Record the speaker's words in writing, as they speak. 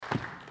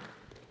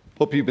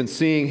Hope you've been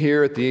seeing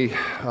here at the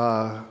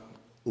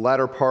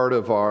latter part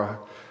of our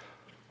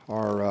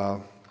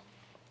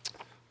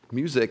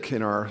music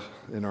in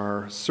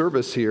our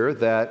service here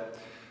that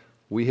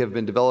we have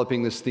been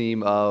developing this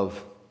theme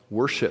of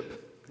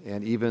worship,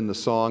 and even the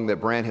song that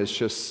Brant has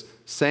just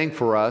sang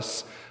for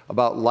us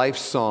about life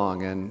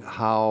song and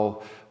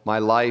how my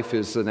life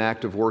is an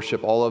act of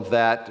worship. All of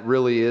that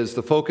really is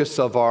the focus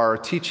of our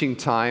teaching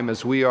time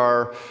as we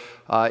are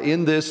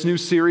in this new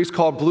series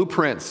called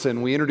Blueprints.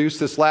 And we introduced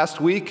this last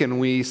week, and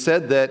we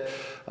said that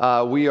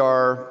we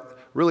are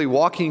really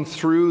walking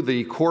through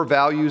the core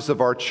values of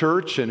our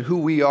church and who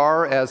we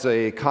are as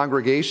a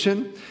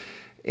congregation.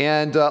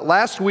 And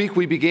last week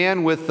we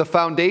began with the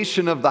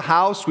foundation of the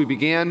house. We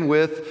began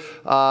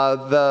with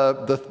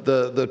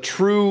the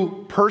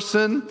true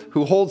person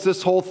who holds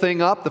this whole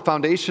thing up. The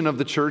foundation of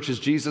the church is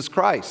Jesus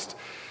Christ.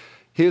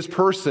 His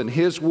person,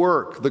 His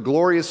work, the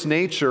glorious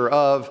nature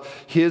of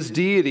His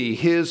deity,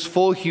 His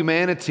full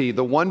humanity,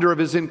 the wonder of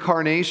His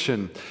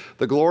incarnation,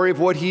 the glory of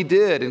what He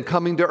did in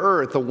coming to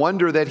earth, the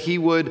wonder that He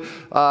would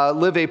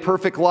live a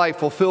perfect life,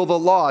 fulfill the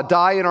law,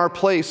 die in our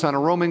place on a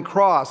Roman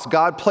cross,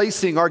 God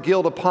placing our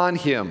guilt upon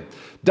Him,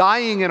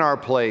 dying in our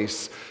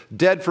place,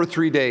 dead for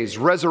 3 days,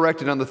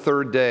 resurrected on the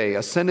third day,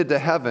 ascended to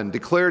heaven,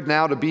 declared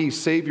now to be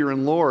Savior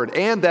and Lord,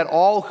 and that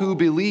all who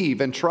believe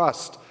and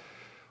trust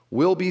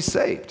will be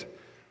saved.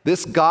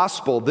 This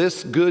gospel,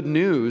 this good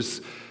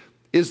news,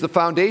 is the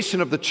foundation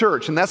of the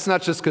church. And that's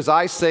not just because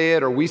I say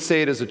it or we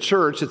say it as a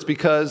church. It's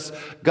because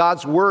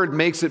God's word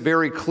makes it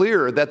very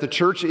clear that the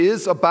church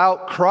is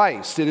about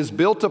Christ. It is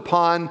built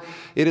upon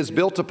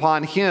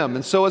Him.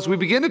 And so as we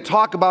begin to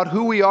talk about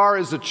who we are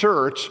as a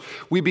church,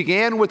 we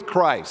began with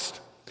Christ.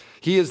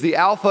 He is the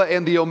Alpha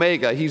and the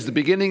Omega. He's the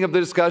beginning of the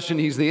discussion.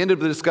 He's the end of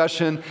the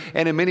discussion.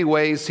 And in many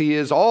ways, He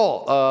is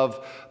all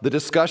of the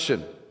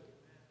discussion.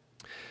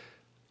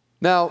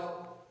 Now,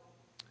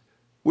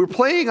 we're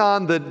playing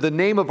on the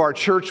name of our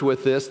church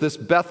with this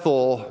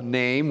Bethel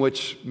name,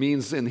 which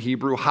means in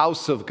Hebrew,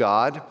 house of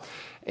God.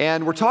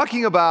 And we're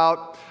talking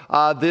about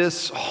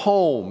this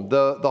home,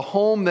 the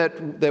home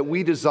that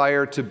we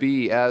desire to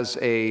be as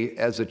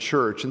a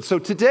church. And so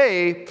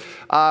today,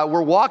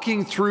 we're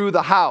walking through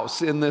the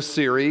house in this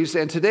series,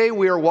 and today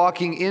we are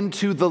walking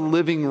into the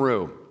living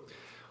room.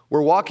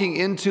 We're walking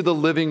into the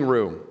living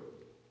room.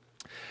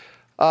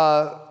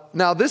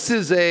 Now, this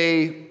is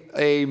a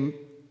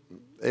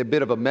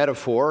bit of a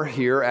metaphor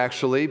here,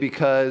 actually,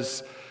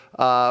 because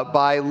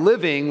by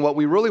living, what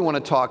we really want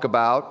to talk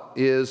about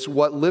is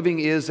what living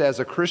is as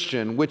a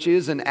Christian, which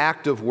is an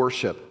act of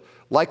worship,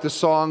 like the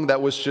song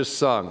that was just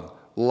sung,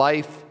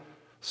 Life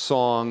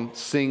Song,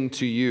 Sing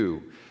to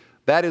You.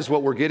 That is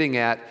what we're getting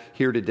at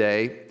here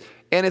today.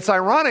 And it's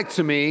ironic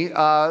to me,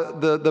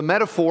 the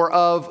metaphor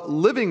of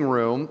living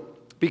room,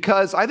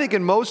 because I think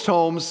in most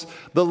homes,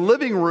 the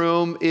living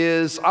room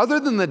is, other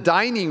than the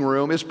dining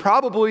room, is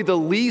probably the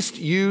least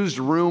used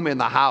room in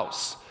the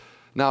house.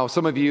 Now,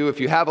 some of you, if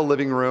you have a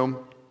living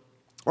room,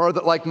 or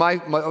like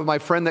my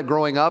friend that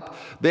growing up,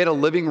 they had a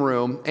living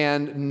room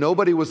and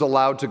nobody was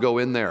allowed to go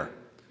in there.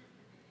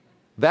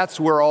 That's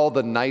where all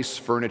the nice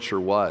furniture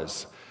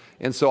was.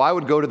 And so I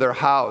would go to their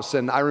house,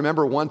 and I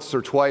remember once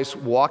or twice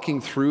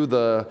walking through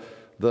the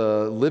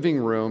living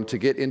room to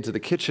get into the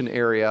kitchen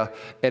area,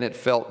 and it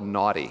felt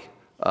naughty.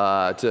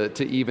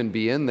 To even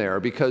be in there,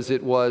 because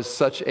it was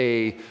such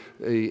like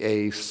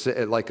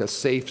a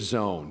safe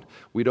zone.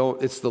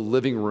 It's the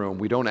living room.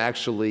 We don't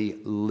actually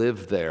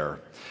live there.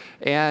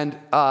 And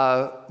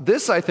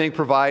this, I think,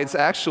 provides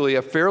actually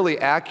a fairly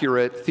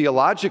accurate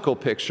theological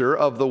picture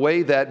of the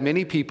way that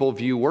many people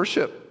view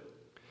worship,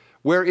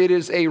 where it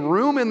is a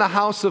room in the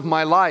house of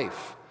my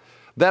life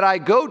that I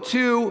go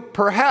to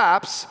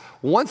perhaps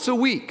once a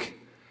week.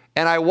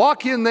 And I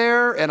walk in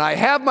there and I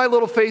have my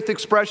little faith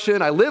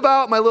expression. I live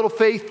out my little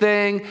faith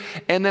thing.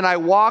 And then I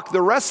walk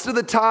the rest of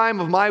the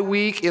time of my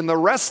week in the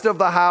rest of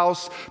the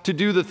house to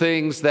do the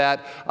things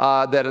that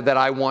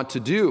I want to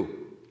do.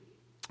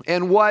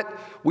 And what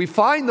we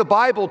find the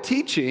Bible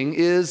teaching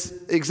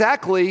is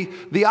exactly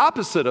the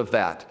opposite of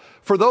that.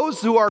 For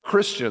those who are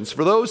Christians,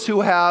 for those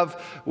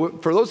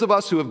of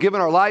us who have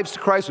given our lives to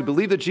Christ, we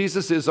believe that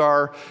Jesus is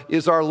our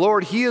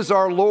Lord. He is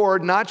our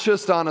Lord, not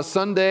just on a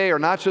Sunday or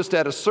not just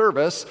at a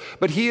service,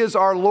 but He is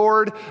our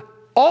Lord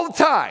all the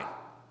time,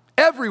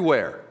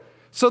 everywhere.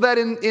 So that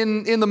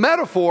in the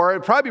metaphor,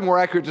 it'd probably be more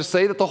accurate to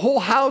say that the whole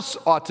house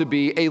ought to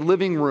be a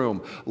living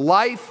room.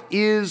 Life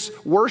is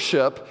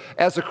worship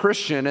as a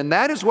Christian, and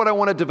that is what I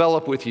want to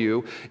develop with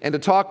you and to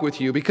talk with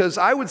you, because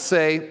I would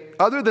say,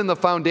 other than the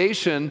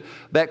foundation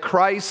that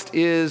Christ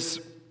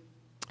is,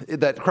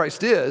 the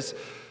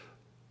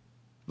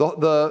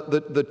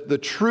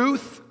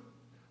truth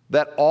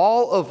that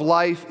all of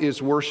life is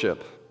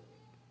worship,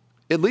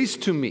 at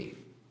least to me,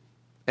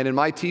 and in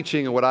my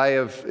teaching and what I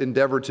have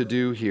endeavored to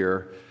do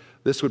here,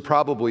 this would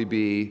probably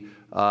be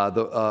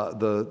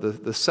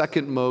the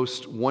second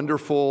most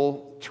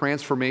wonderful,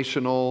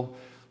 transformational,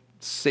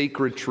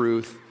 sacred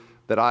truth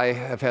that I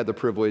have had the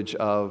privilege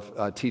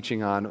of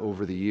teaching on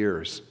over the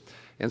years.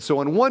 And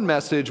so in one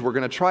message, we're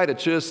going to try to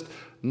just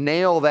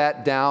nail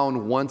that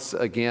down once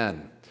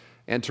again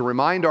and to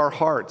remind our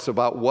hearts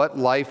about what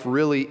life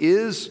really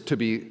is to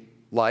be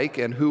like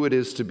and who it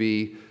is to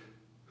be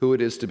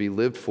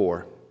lived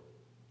for.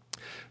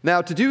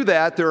 Now, to do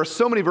that, there are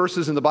so many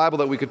verses in the Bible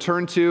that we could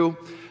turn to,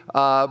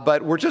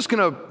 but we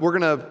are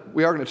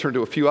going to turn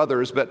to a few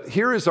others. But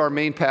here is our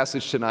main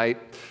passage tonight.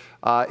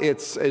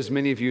 It's, as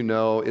many of you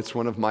know, it's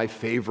one of my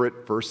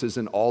favorite verses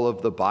in all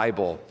of the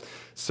Bible.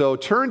 So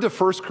turn to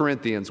 1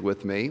 Corinthians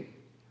with me.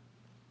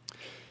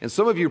 And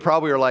some of you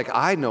probably are like,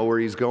 I know where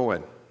he's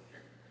going.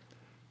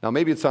 Now,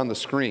 maybe it's on the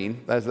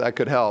screen. That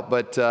could help.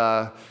 But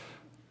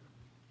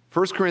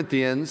 1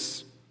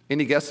 Corinthians,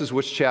 any guesses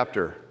which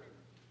chapter?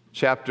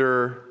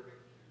 Chapter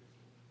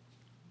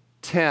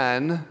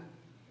 10.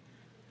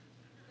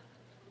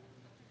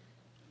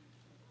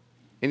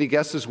 Any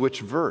guesses which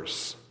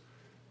verse?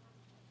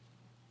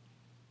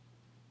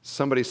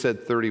 Somebody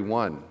said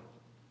 31,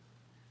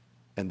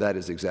 and that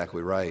is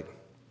exactly right.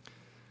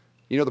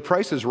 You know, The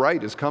Price is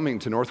Right is coming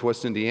to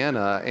Northwest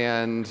Indiana,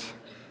 and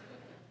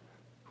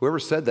whoever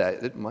said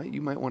that,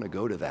 you might want to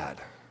go to that.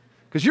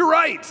 Because you're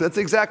right, that's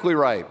exactly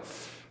right.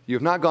 You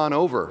have not gone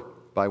over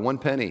by 1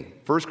 penny.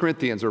 1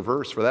 Corinthians, or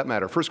verse for that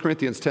matter, 1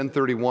 Corinthians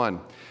 10:31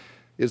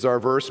 is our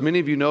verse. Many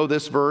of you know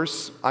this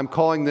verse. I'm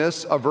calling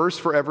this a verse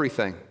for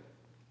everything.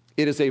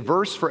 It is a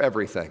verse for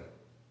everything.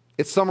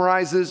 It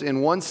summarizes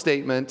in one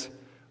statement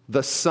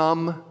the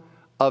sum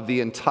of the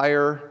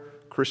entire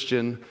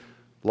Christian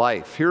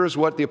life. Here is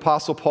what the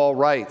Apostle Paul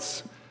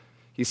writes.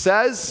 He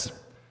says,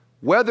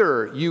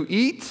 whether you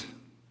eat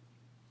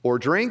or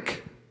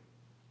drink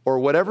or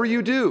whatever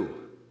you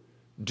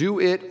do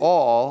it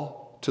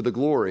all to the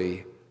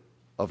glory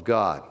of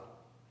God.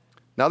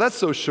 Now that's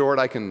so short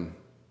I can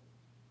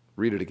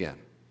read it again.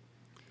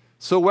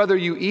 So whether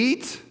you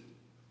eat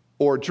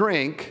or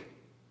drink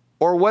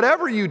or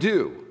whatever you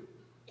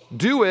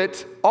do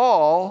it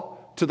all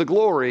to the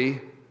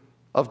glory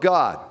of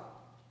God.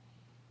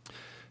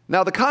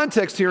 Now the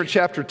context here in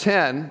chapter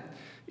 10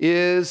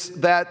 is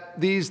that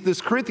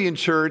this Corinthian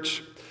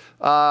church,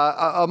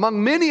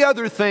 among many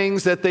other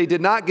things that they did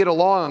not get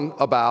along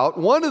about,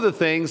 one of the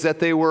things that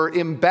they were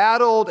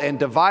embattled and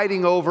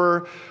dividing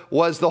over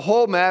was the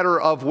whole matter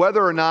of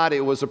whether or not it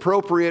was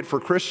appropriate for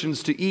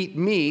Christians to eat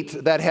meat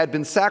that had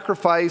been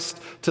sacrificed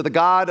to the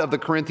god of the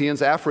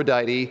Corinthians,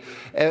 Aphrodite,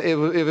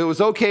 if it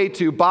was okay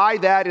to buy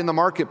that in the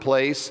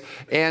marketplace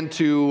and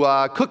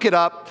to cook it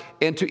up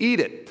and to eat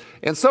it.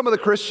 And some of the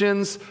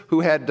Christians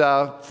who had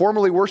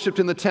formerly worshiped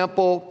in the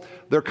temple,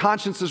 their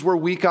consciences were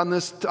weak on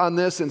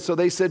this, and so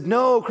they said,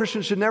 no,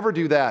 Christians should never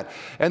do that.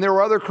 And there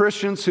were other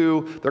Christians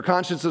who their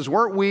consciences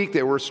weren't weak,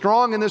 they were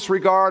strong in this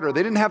regard, or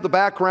they didn't have the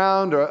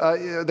background,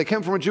 or they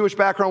came from a Jewish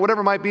background,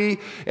 whatever it might be,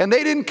 and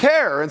they didn't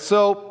care. And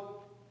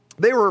so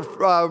they were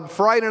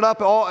frying it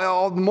up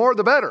all the more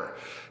the better.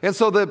 And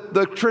so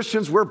the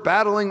Christians were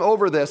battling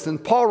over this.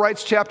 And Paul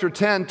writes chapter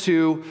 10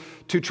 to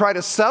try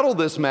to settle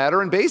this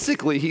matter. And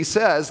basically he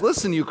says,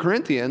 listen, you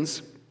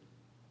Corinthians,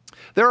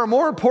 there are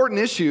more important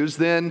issues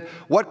than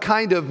what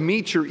kind of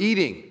meat you're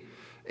eating.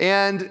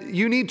 And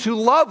you need to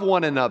love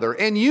one another.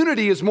 And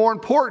unity is more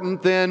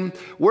important than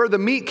where the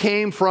meat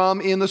came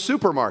from in the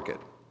supermarket.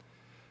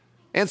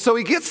 And so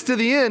he gets to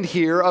the end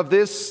here of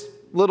this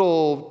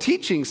little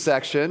teaching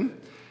section,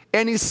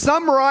 and he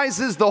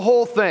summarizes the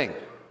whole thing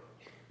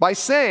by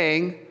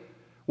saying,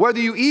 whether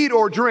you eat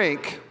or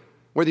drink,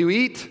 whether you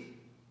eat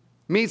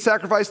meat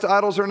sacrificed to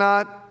idols or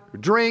not, or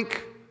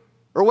drink,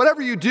 or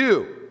whatever you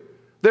do,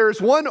 there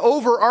is one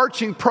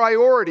overarching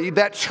priority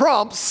that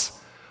trumps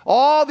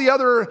all the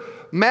other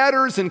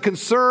matters and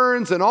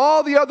concerns and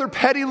all the other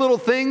petty little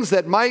things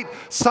that might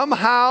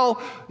somehow,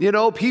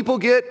 people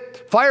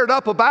get fired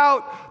up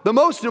about. The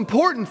most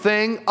important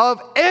thing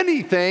of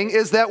anything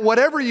is that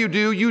whatever you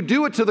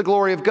do it to the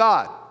glory of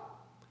God.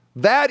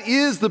 That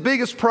is the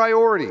biggest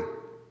priority.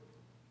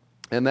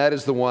 And that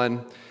is the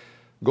one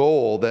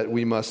goal that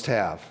we must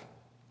have.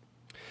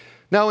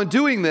 Now, in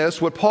doing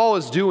this, what Paul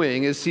is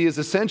doing is he is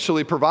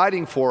essentially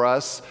providing for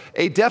us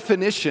a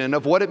definition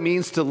of what it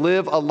means to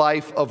live a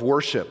life of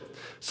worship.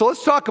 So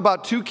let's talk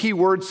about two key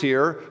words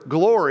here,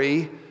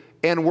 glory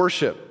and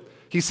worship.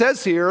 He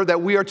says here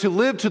that we are to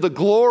live to the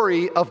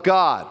glory of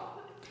God.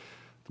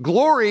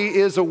 Glory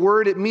is a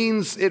word, it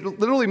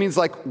literally means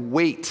like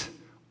weight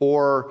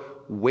or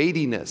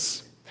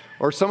weightiness.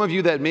 Or some of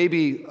you that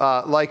maybe,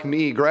 like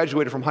me,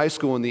 graduated from high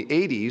school in the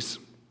 80s,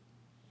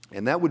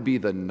 and that would be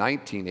the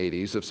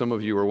 1980s, if some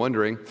of you were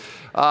wondering,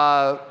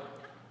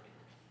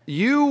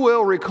 you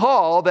will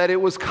recall that it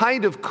was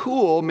kind of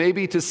cool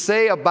maybe to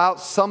say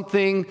about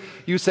something,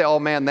 you say, oh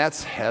man,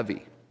 that's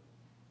heavy.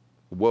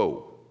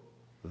 Whoa,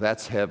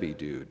 that's heavy,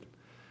 dude.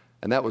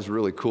 And that was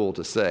really cool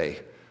to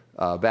say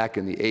back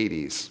in the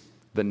 80s,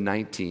 the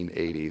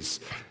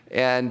 1980s.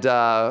 And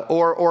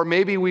or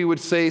maybe we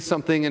would say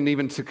something, and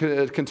even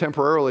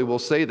contemporarily we'll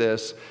say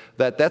this,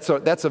 that's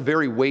a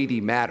very weighty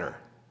matter,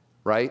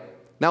 right?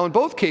 Now, in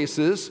both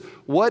cases,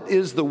 what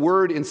is the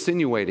word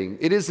insinuating?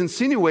 It is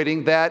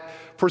insinuating that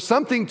for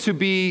something to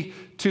be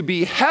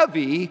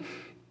heavy,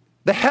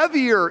 The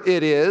heavier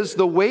it is,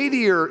 the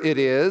weightier it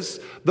is,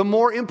 the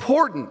more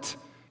important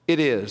it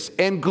is.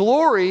 And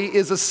glory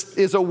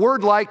is a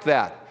word like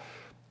that.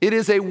 It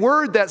is a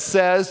word that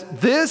says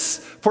this,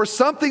 for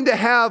something to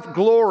have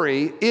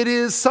glory, it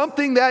is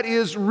something that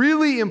is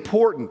really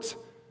important.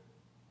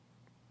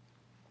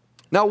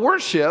 Now,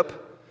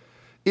 worship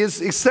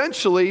is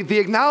essentially the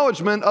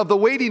acknowledgement of the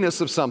weightiness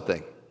of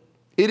something.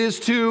 It is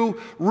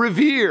to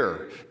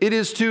revere. It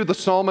is to, the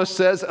psalmist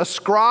says,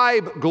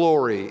 ascribe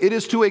glory. It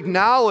is to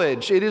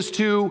acknowledge. It is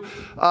to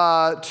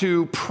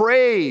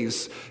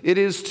praise. It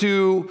is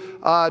to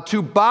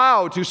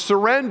bow, to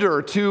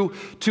surrender,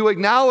 to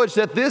acknowledge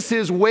that this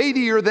is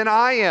weightier than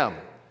I am.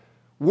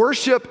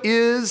 Worship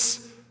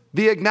is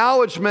the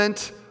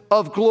acknowledgement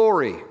of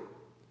glory.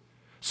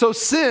 So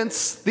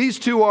since these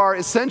two are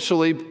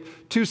essentially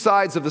two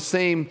sides of the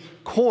same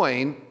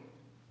coin,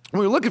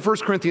 when we look at 1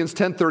 Corinthians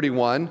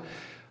 10:31,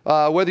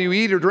 whether you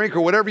eat or drink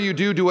or whatever you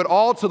do, do it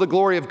all to the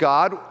glory of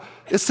God.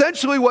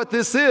 Essentially what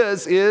this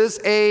is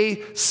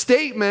a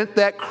statement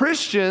that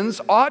Christians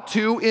ought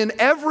to, in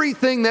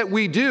everything that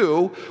we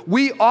do,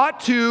 we ought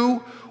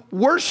to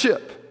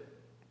worship,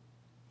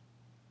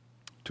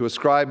 to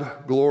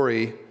ascribe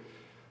glory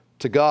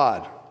to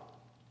God.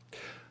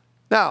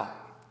 Now,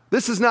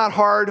 this is not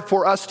hard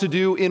for us to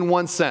do in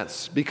one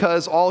sense,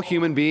 because all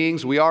human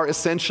beings, we are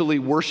essentially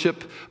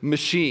worship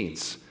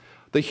machines.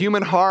 The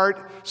human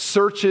heart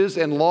searches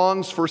and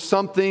longs for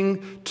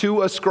something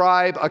to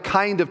ascribe a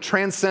kind of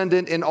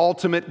transcendent and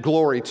ultimate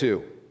glory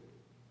to.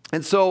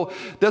 And so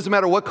it doesn't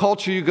matter what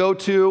culture you go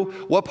to,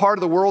 what part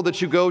of the world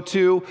that you go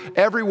to,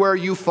 everywhere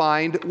you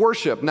find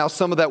worship. Now,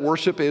 some of that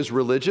worship is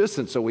religious,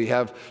 and so we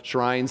have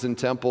shrines and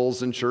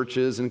temples and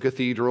churches and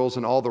cathedrals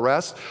and all the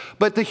rest.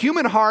 But the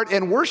human heart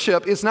and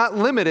worship is not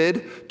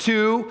limited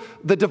to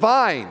the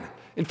divine.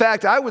 In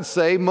fact, I would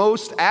say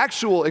most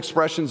actual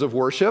expressions of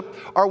worship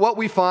are what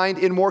we find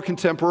in more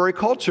contemporary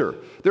culture.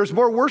 There's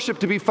more worship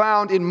to be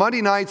found in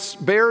Monday night's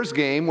Bears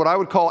game, what I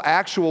would call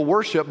actual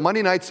worship,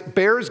 Monday night's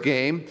Bears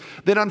game,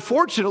 than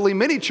unfortunately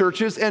many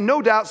churches, and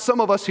no doubt some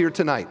of us here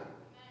tonight.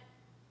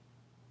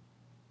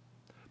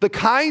 The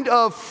kind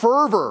of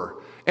fervor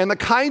and the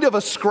kind of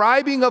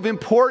ascribing of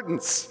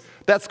importance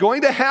that's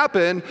going to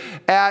happen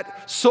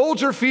at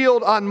Soldier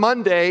Field on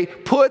Monday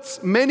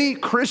puts many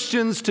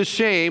Christians to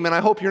shame, and I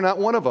hope you're not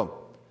one of them.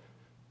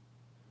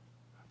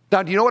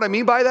 Now, do you know what I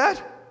mean by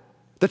that?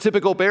 The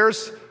typical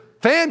Bears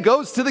fan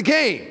goes to the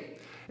game,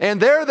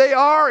 and there they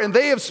are, and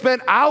they have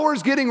spent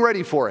hours getting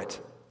ready for it,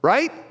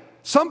 right?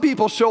 Some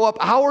people show up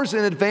hours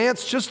in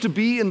advance just to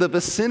be in the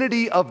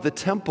vicinity of the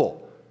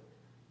temple,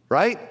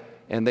 right?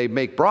 And they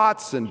make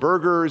brats and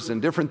burgers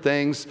and different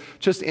things,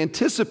 just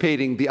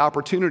anticipating the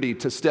opportunity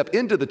to step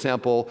into the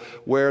temple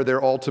where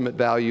their ultimate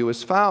value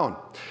is found.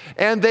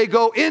 And they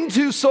go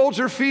into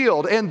Soldier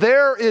Field, and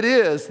there it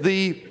is,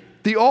 the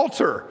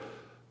altar.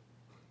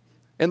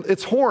 And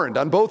it's horned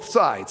on both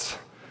sides.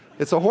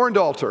 It's a horned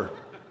altar.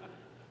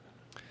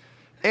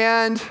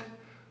 And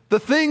the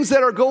things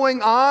that are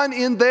going on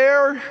in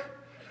there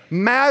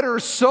matter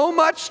so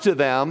much to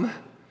them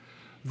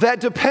that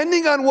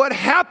depending on what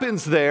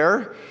happens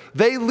there,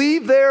 they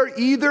leave there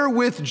either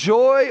with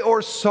joy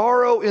or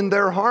sorrow in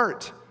their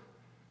heart.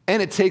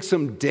 And it takes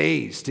them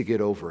days to get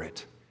over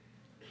it.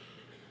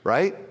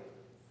 Right?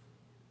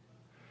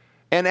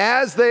 And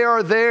as they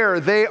are there,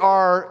 they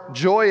are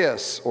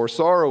joyous or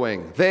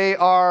sorrowing. They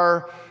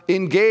are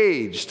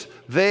engaged.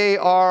 They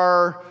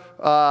are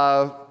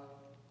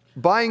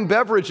buying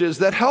beverages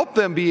that help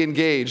them be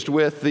engaged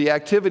with the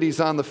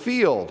activities on the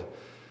field.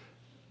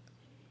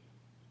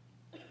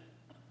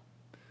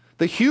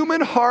 The human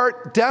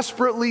heart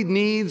desperately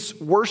needs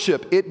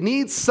worship. It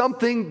needs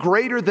something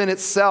greater than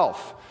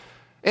itself.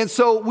 And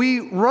so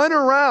we run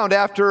around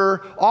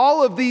after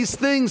all of these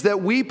things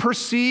that we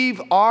perceive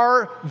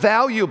are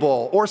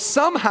valuable or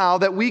somehow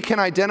that we can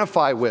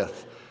identify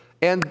with.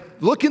 And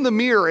look in the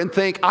mirror and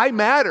think, I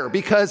matter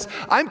because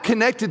I'm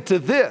connected to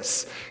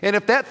this. And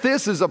if that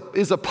this is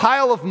a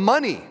pile of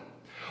money,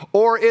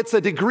 or it's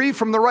a degree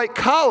from the right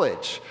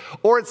college,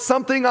 or it's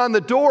something on the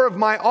door of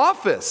my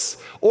office,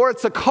 or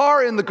it's a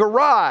car in the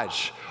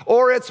garage,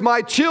 or it's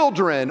my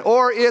children,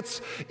 or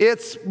it's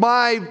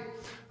my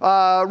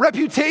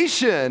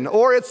reputation,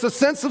 or it's a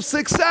sense of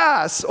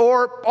success,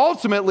 or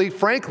ultimately,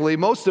 frankly,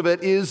 most of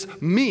it is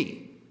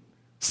me,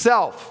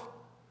 self.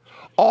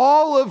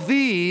 All of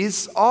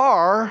these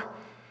are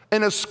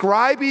an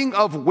ascribing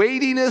of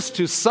weightiness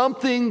to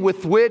something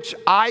with which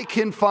I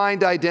can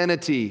find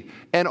identity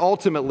and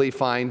ultimately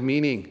find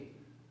meaning.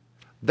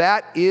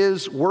 That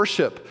is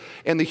worship.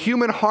 And the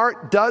human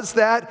heart does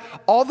that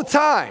all the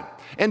time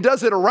and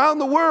does it around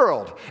the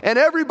world. And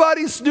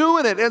everybody's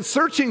doing it and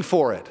searching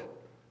for it.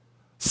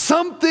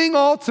 Something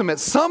ultimate,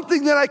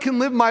 something that I can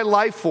live my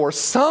life for,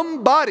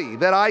 somebody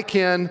that I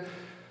can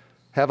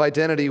have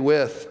identity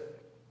with.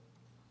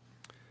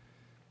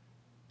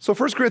 So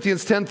 1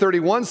 Corinthians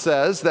 10:31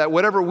 says that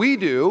whatever we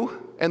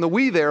do, and the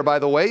we there, by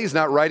the way, he's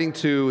not writing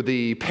to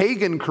the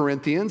pagan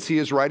Corinthians, he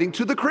is writing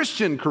to the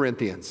Christian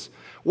Corinthians.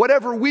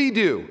 Whatever we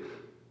do,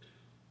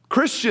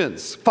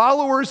 Christians,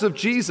 followers of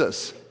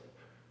Jesus,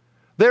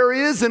 there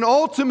is an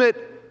ultimate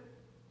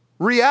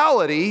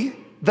reality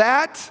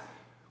that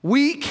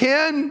we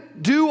can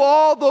do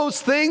all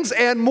those things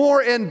and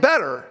more and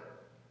better.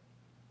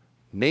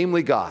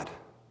 Namely, God.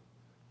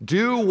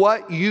 Do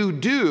what you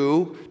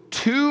do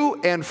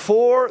to and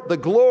for the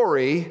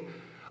glory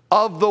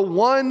of the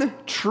one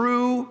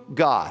true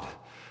God,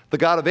 the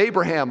God of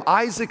Abraham,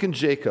 Isaac, and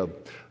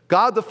Jacob,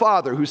 God the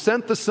Father who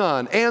sent the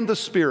Son and the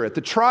Spirit,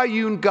 the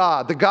triune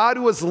God, the God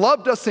who has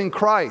loved us in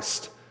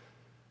Christ.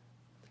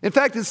 In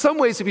fact, in some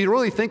ways, if you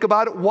really think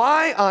about it,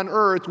 why on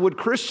earth would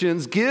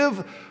Christians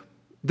give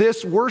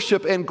this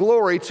worship and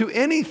glory to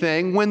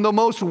anything when the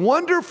most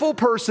wonderful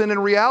person in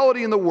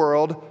reality in the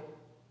world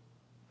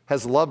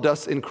has loved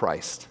us in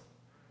Christ?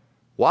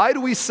 Why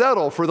do we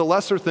settle for the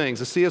lesser things?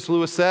 As C.S.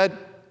 Lewis said,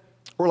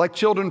 we're like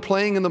children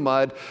playing in the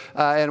mud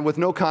and with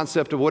no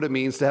concept of what it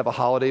means to have a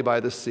holiday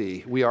by the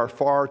sea. We are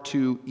far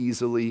too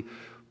easily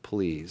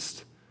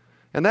pleased.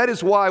 And that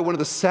is why one of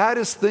the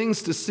saddest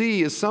things to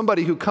see is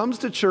somebody who comes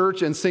to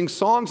church and sings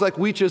songs like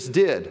we just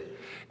did,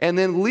 and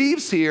then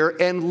leaves here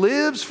and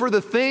lives for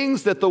the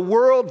things that the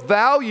world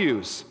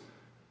values,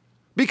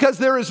 because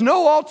there is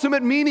no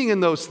ultimate meaning in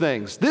those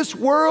things. This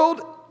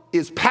world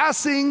is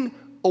passing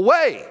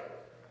away,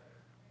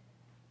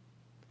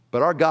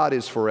 but our God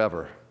is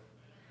forever.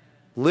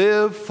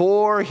 Live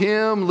for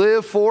Him,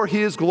 live for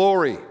His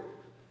glory.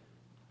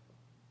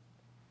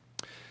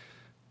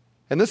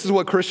 And this is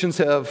what Christians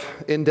have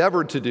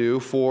endeavored to do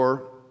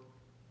for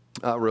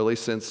really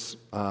since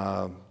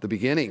the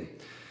beginning.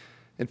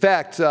 In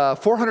fact,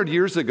 400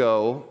 years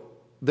ago,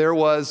 there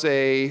was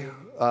a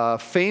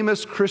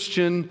famous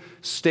Christian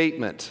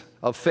statement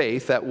of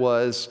faith that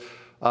was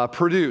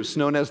produced,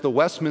 known as the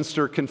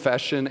Westminster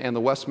Confession and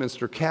the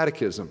Westminster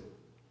Catechism.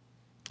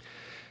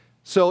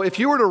 So if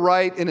you were to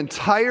write an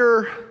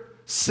entire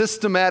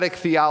systematic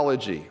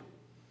theology,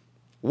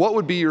 what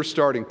would be your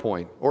starting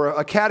point? Or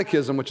a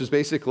catechism, which is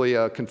basically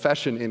a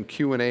confession in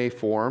Q&A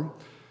form,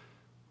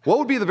 what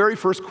would be the very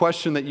first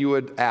question that you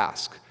would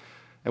ask?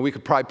 And we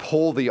could probably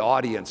poll the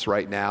audience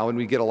right now, and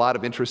we get a lot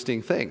of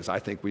interesting things. I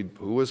think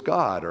who was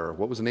God? Or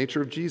what was the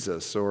nature of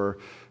Jesus? Or,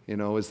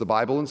 is the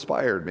Bible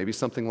inspired? Maybe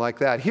something like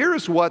that.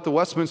 Here's what the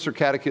Westminster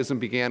Catechism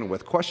began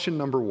with. Question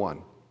number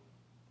 1.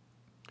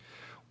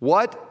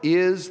 What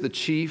is the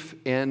chief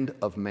end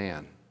of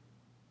man?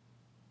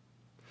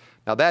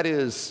 Now that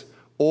is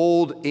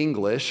Old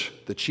English,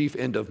 the chief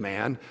end of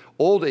man,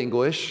 Old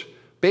English,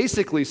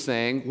 basically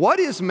saying, what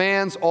is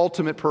man's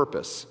ultimate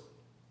purpose?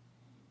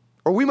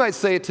 Or we might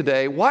say it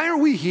today, why are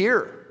we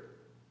here?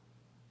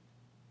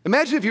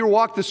 Imagine if you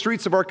walk the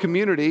streets of our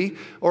community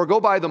or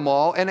go by the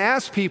mall and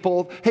ask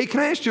people, hey,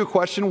 can I ask you a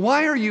question?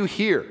 Why are you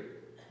here?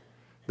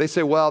 They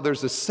say, well,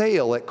 there's a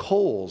sale at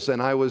Kohl's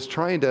and I was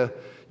trying to,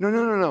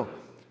 no.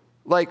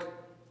 Like,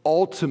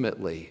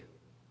 ultimately,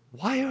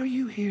 why are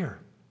you here?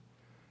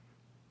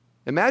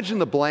 Imagine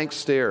the blank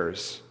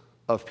stares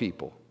of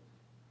people.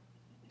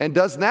 And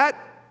does that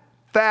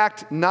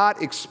fact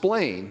not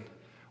explain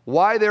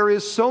why there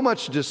is so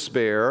much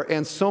despair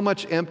and so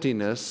much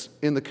emptiness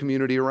in the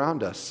community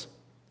around us?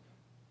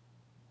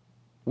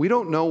 We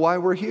don't know why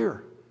we're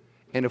here.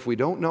 And if we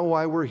don't know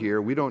why we're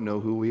here, we don't know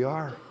who we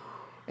are.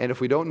 And if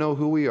we don't know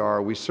who we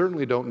are, we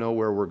certainly don't know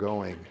where we're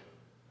going.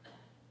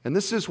 And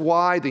this is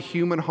why the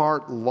human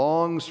heart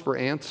longs for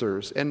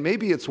answers. And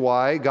maybe it's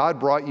why God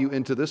brought you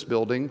into this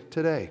building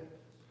today.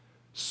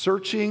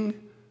 Searching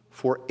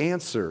for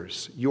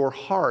answers your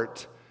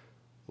heart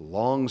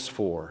longs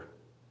for.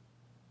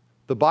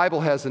 The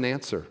Bible has an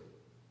answer.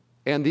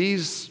 And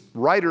these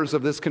writers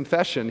of this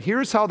confession,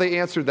 here's how they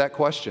answered that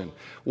question.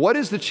 What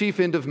is the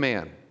chief end of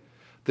man?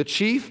 The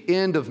chief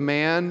end of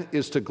man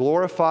is to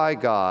glorify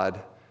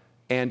God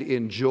and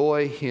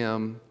enjoy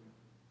Him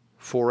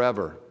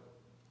forever.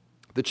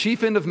 The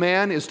chief end of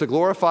man is to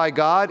glorify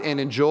God and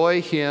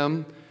enjoy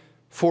Him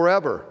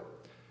forever.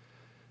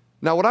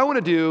 Now, what I want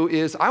to do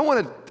is I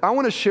want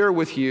to share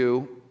with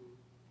you,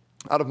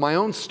 out of my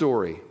own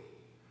story,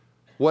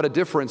 what a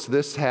difference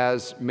this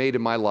has made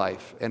in my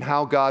life and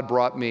how God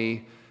brought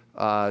me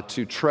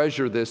to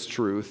treasure this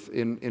truth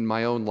in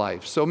my own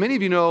life. So many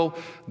of you know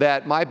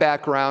that my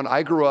background,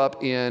 I grew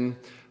up in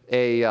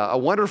a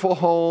wonderful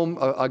home,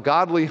 a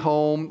godly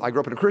home. I grew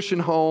up in a Christian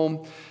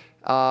home.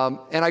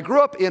 And I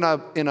grew up in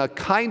a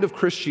kind of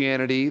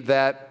Christianity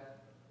that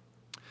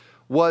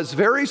was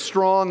very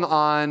strong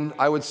on,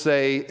 I would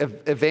say,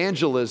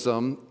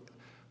 evangelism,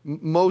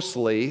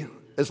 mostly,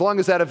 as long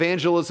as that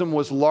evangelism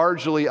was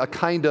largely a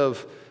kind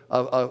of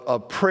a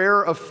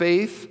prayer of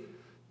faith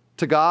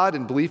to God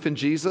and belief in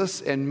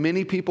Jesus. And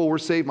many people were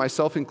saved,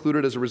 myself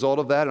included, as a result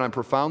of that, and I'm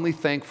profoundly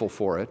thankful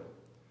for it.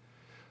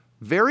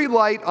 Very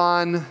light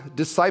on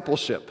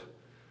discipleship.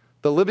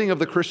 The living of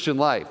the Christian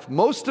life.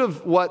 Most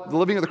of what the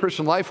living of the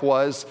Christian life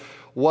was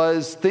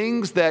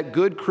things that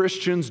good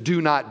Christians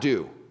do not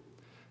do.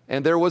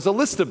 And there was a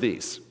list of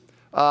these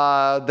they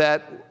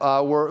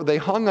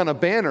hung on a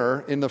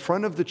banner in the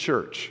front of the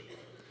church.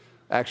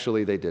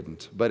 Actually, they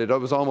didn't, but it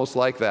was almost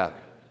like that.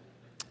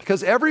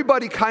 Because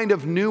everybody kind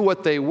of knew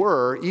what they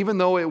were, even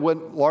though it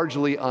went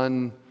largely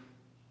unsaid.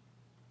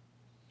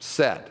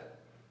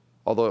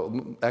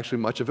 Although actually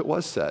much of it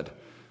was said,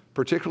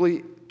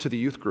 particularly to the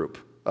youth group,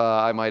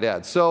 I might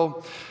add.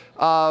 So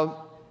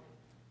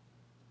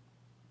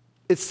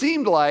it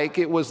seemed like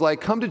it was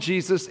like come to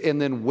Jesus and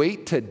then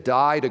wait to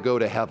die to go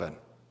to heaven.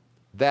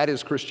 That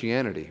is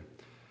Christianity.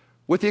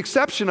 With the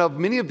exception of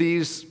many of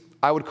these,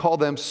 I would call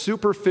them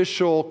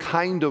superficial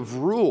kind of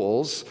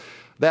rules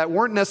that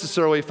weren't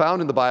necessarily found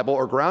in the Bible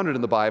or grounded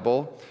in the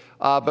Bible,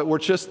 but were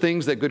just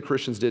things that good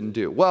Christians didn't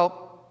do.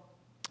 Well,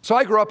 so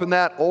I grew up in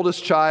that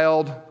oldest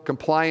child,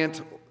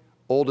 compliant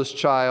oldest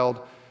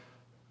child.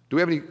 Do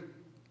we have any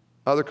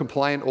other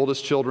compliant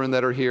oldest children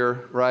that are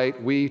here,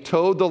 right? We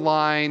towed the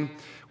line.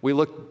 We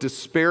looked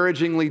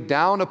disparagingly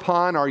down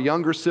upon our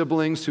younger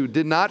siblings who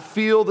did not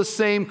feel the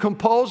same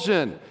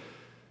compulsion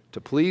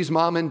to please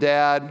mom and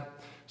dad.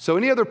 So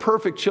any other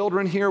perfect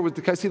children here?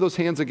 Can I see those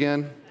hands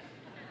again?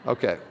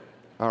 Okay.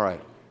 All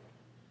right.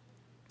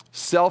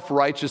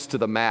 Self-righteous to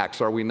the max,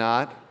 are we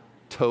not?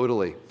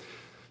 Totally.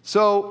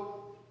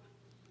 So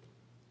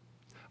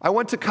I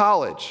went to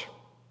college,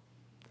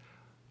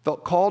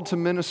 felt called to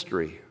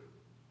ministry,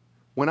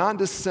 went on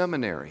to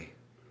seminary,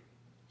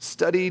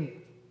 studied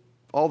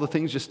all the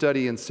things you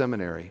study in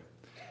seminary.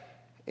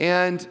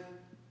 And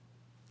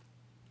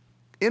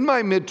in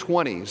my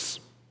mid-20s,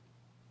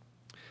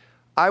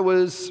 I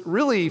was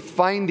really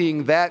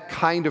finding that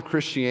kind of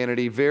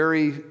Christianity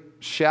very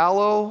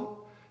shallow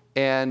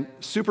and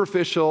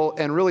superficial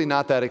and really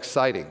not that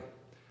exciting.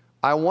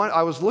 I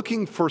was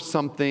looking for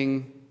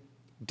something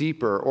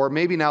deeper, or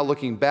maybe now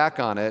looking back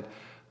on it,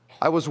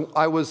 I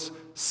was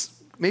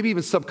maybe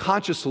even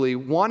subconsciously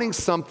wanting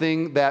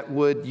something that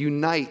would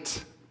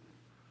unite,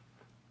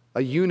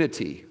 a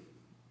unity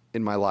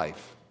in my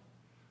life.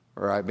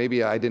 Or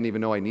maybe I didn't even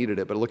know I needed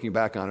it, but looking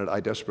back on it, I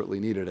desperately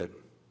needed it.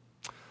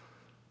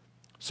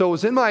 So it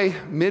was in my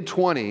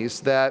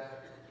mid-20s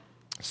that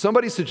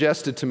somebody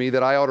suggested to me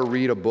that I ought to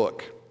read a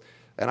book.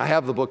 And I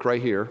have the book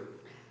right here.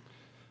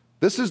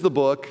 This is the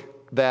book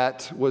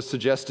that was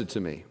suggested to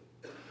me.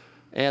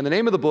 And the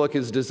name of the book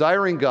is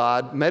Desiring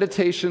God,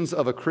 Meditations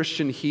of a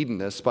Christian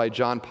Hedonist by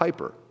John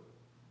Piper.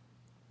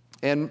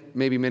 And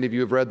maybe many of you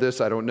have read this,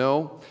 I don't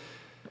know.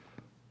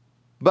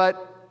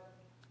 But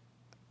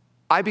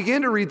I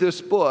began to read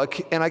this book,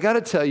 and I got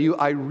to tell you,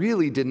 I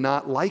really did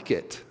not like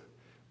it.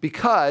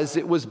 Because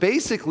it was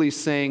basically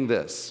saying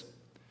this,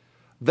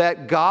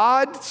 that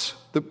God's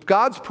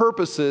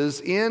purposes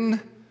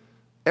in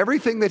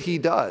everything that he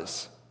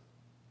does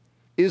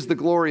is the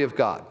glory of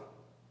God.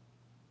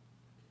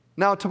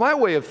 Now, to my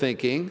way of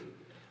thinking,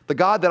 the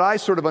God that I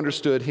sort of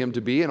understood him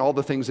to be and all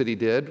the things that he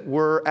did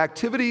were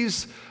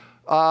activities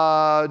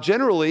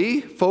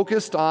generally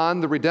focused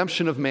on the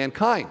redemption of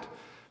mankind.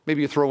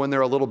 Maybe you throw in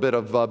there a little bit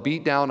of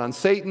beat down on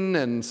Satan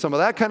and some of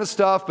that kind of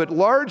stuff, but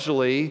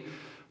largely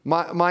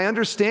my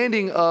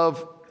understanding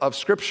of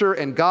Scripture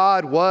and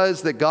God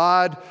was that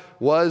God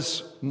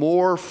was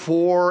more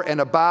for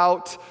and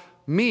about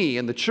me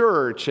and the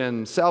church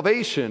and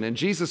salvation, and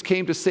Jesus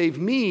came to save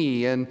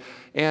me, and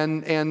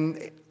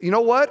you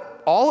know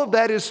what? All of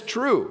that is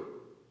true.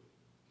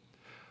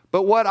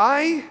 But what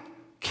I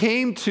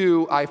came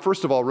to, I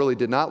first of all really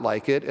did not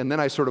like it, and then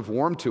I sort of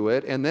warmed to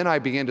it, and then I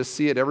began to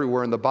see it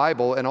everywhere in the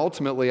Bible, and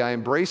ultimately I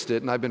embraced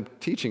it, and I've been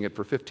teaching it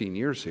for 15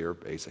 years here,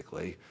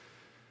 basically,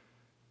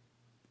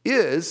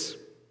 is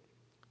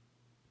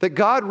that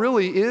God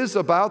really is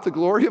about the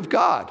glory of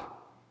God.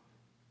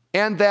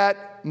 And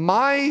that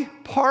my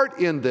part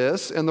in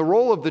this and the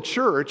role of the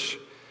church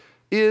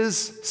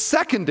is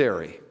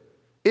secondary.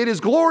 It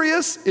is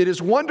glorious, it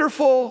is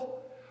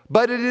wonderful,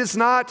 but it is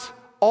not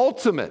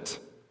ultimate.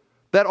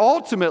 That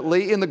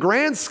ultimately, in the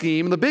grand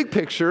scheme, in the big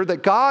picture,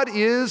 that God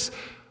is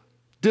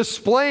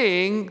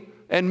displaying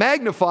and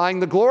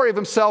magnifying the glory of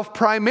himself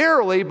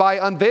primarily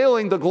by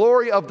unveiling the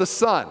glory of the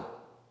Son.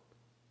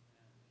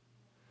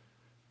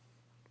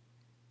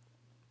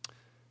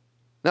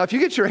 Now, if you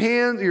get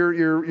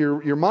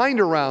your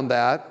mind around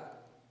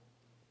that,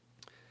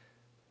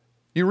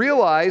 you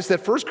realize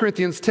that 1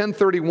 Corinthians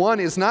 10:31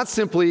 is not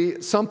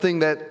simply something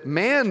that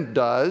man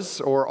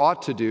does or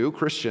ought to do,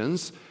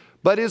 Christians,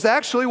 but is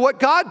actually what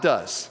God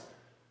does.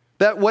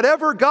 That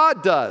whatever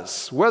God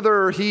does,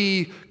 whether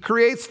he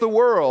creates the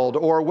world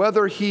or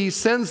whether he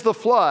sends the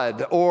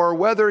flood or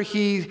whether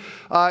he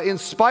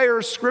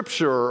inspires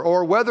Scripture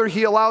or whether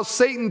he allows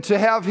Satan to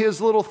have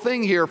his little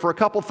thing here for a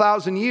couple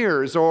thousand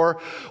years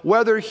or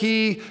whether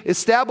he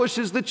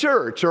establishes the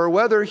church or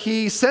whether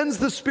he sends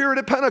the Spirit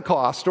at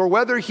Pentecost or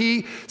whether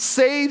he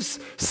saves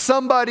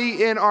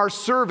somebody in our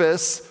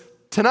service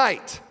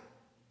tonight,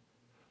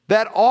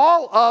 that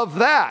all of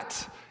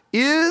that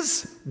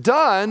is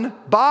done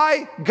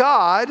by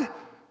God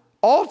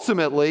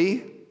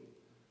ultimately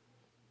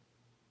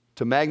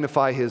to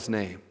magnify his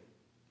name.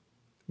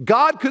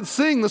 God could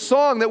sing the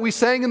song that we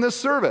sang in this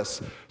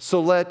service. So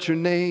let your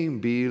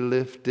name be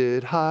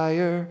lifted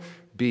higher,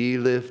 be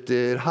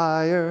lifted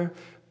higher,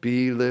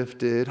 be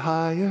lifted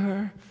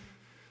higher.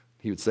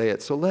 He would say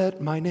it, so let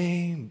my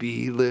name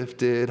be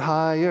lifted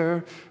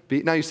higher.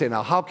 Now you say,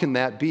 now how can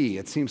that be?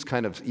 It seems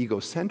kind of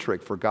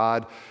egocentric for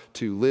God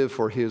to live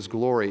for his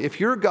glory. If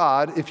you're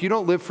God, if you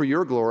don't live for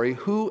your glory,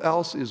 who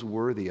else is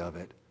worthy of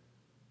it?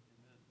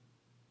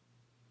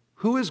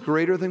 Who is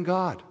greater than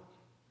God?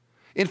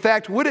 In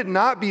fact, would it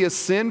not be a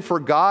sin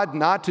for God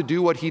not to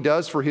do what he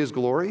does for his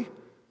glory?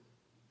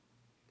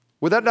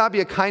 Would that not be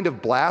a kind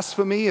of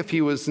blasphemy if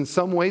he was in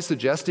some way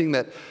suggesting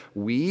that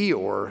we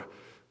or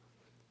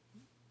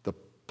the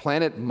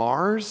planet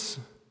Mars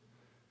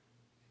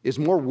is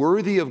more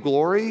worthy of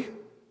glory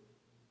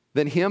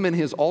than him in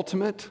his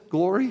ultimate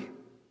glory?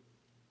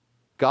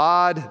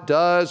 God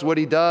does what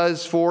he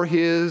does for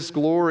his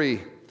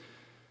glory,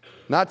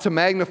 not to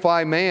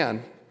magnify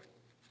man,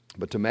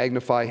 but to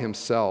magnify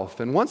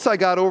himself. And once I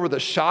got over the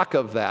shock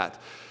of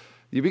that,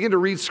 you begin to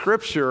read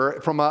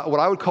Scripture from what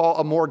I would call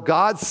a more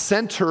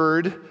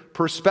God-centered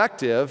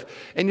perspective,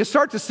 and you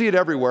start to see it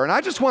everywhere. And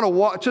I just want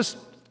to just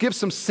give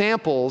some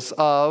samples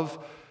of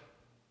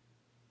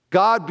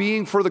God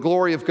being for the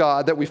glory of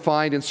God that we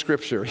find in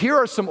Scripture. Here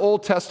are some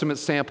Old Testament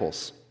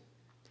samples.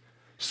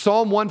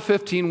 Psalm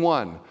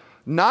 115:1.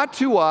 Not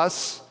to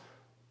us,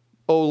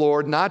 O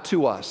Lord, not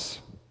to us,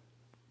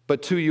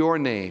 but to your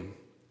name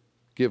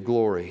give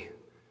glory,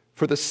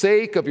 for the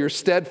sake of your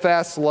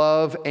steadfast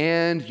love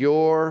and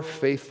your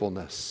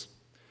faithfulness.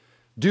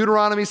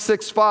 Deuteronomy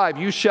 6:5,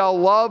 you shall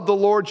love the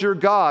Lord your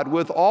God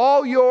with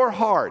all your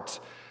heart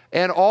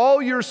and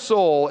all your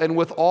soul and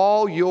with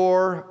all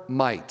your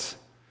might.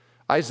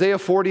 Isaiah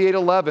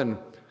 48:11,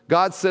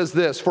 God says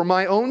this, for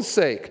my own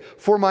sake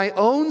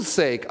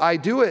I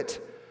do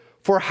it.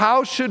 For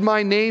how should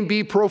my name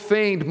be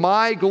profaned?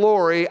 My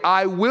glory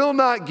I will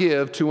not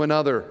give to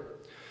another.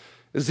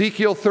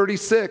 Ezekiel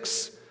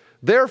 36,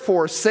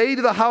 therefore say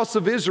to the house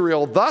of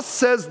Israel, thus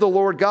says the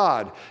Lord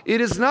God,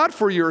 it is not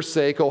for your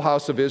sake, O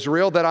house of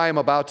Israel, that I am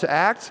about to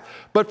act,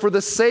 but for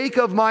the sake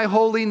of my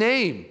holy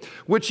name,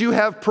 which you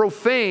have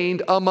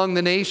profaned among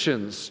the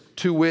nations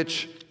to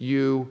which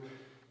you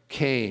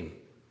came.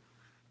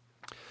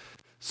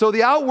 So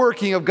the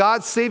outworking of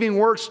God's saving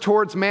works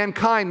towards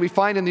mankind we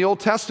find in the Old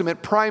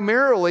Testament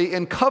primarily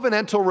in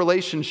covenantal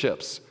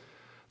relationships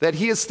that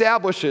he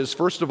establishes,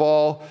 first of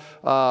all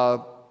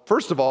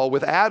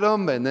with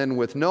Adam, and then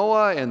with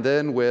Noah, and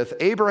then with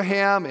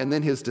Abraham, and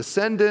then his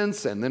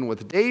descendants, and then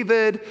with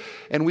David.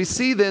 And we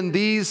see then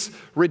these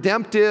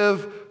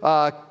redemptive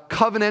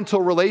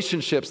covenantal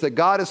relationships that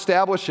God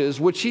establishes,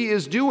 which he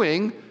is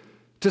doing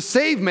to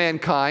save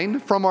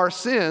mankind from our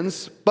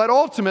sins, but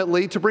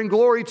ultimately to bring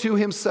glory to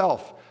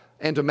himself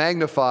and to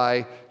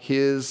magnify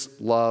his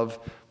love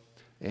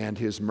and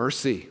his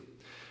mercy.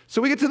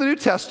 So we get to the New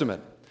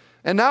Testament,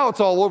 and now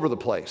it's all over the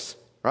place,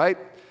 right?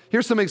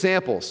 Here's some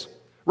examples.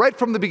 Right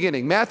from the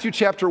beginning, Matthew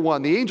chapter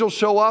 1, the angels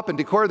show up and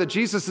declare that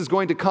Jesus is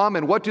going to come,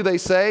 and what do they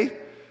say?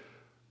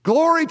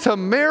 Glory to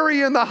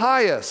Mary in the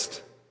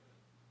highest.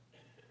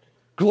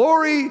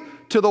 Glory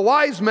to the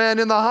wise men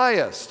in the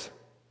highest.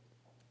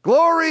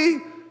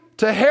 Glory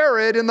to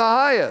Herod in the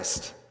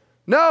highest.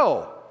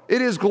 No,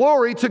 it is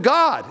glory to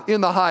God in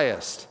the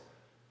highest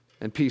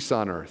and peace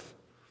on earth.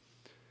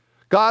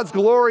 God's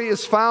glory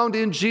is found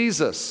in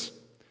Jesus.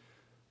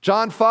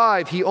 John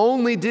 5, he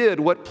only did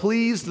what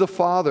pleased the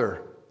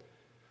Father.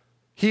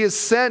 He is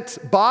sent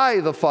by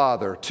the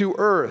Father to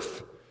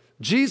earth.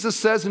 Jesus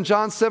says in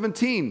John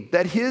 17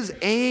 that his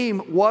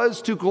aim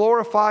was to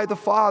glorify the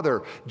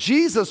Father.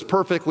 Jesus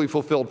perfectly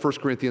fulfilled 1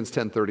 Corinthians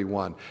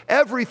 10:31.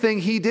 Everything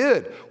he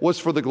did was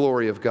for the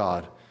glory of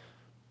God.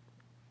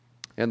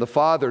 And the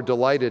Father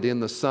delighted in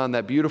the Son.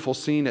 That beautiful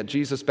scene at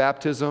Jesus'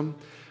 baptism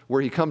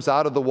where he comes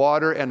out of the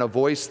water and a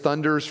voice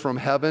thunders from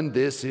heaven,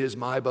 "This is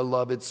my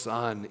beloved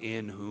Son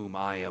in whom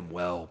I am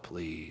well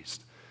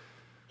pleased."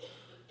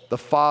 The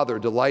Father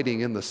delighting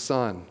in the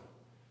Son.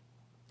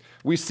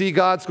 We see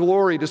God's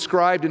glory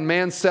described in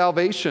man's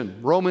salvation.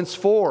 Romans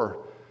 4,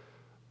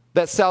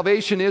 that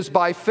salvation is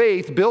by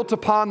faith built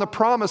upon the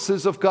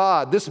promises of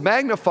God. This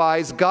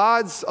magnifies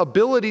God's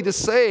ability to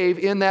save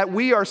in that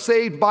we are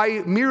saved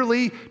by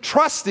merely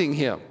trusting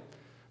him.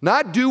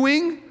 Not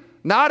doing,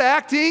 not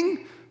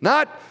acting,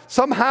 not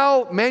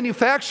somehow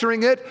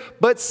manufacturing it,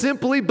 but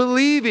simply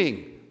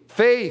believing.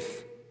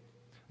 Faith.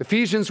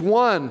 Ephesians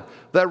 1,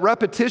 that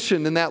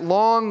repetition in that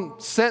long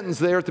sentence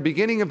there at the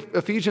beginning of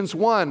Ephesians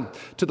 1,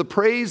 to the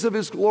praise of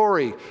his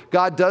glory,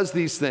 God does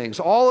these things.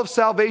 All of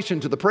salvation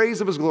to the praise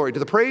of his glory, to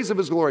the praise of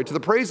his glory, to the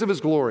praise of his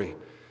glory.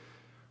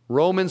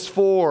 Romans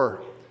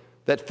 4,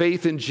 that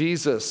faith in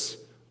Jesus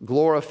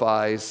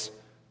glorifies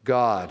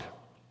God.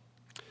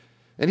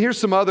 And here's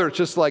some other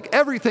just like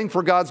everything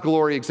for God's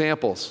glory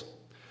examples.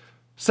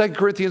 2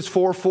 Corinthians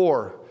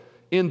 4:4.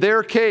 In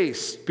their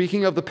case,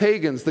 speaking of the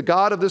pagans, the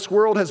God of this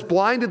world has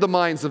blinded the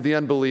minds of the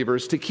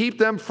unbelievers to keep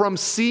them from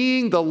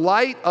seeing the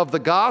light of the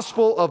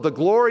gospel of the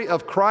glory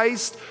of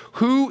Christ,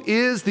 who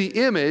is the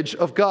image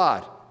of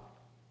God.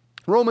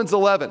 Romans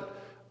 11,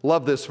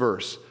 love this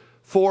verse.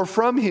 For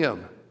from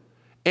him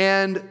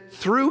and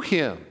through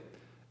him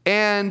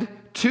and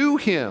to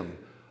him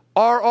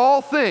are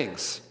all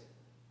things.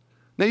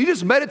 Now you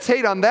just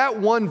meditate on that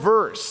one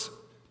verse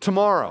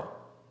tomorrow.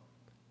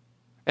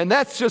 And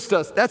that's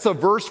a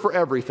verse for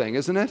everything,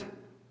 isn't it?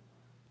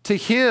 To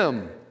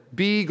him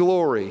be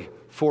glory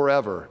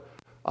forever.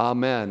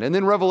 Amen. And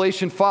then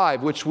Revelation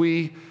 5, which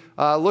we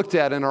looked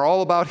at and are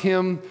all about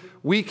him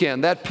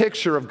weekend, that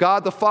picture of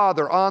God the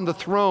Father on the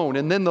throne,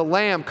 and then the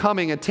Lamb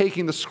coming and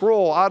taking the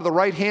scroll out of the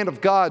right hand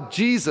of God,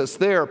 Jesus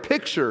there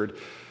pictured,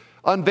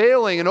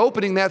 unveiling and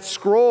opening that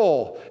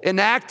scroll,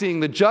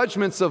 enacting the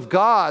judgments of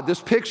God, this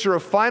picture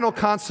of final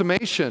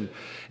consummation.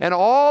 And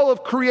all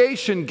of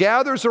creation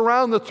gathers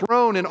around the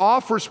throne and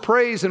offers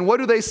praise. And what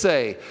do they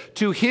say?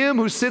 To him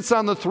who sits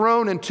on the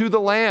throne and to the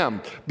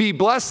Lamb be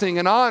blessing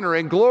and honor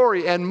and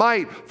glory and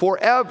might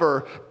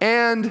forever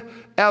and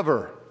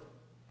ever.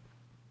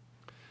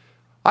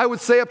 I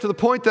would say up to the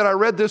point that I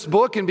read this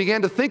book and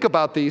began to think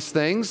about these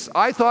things,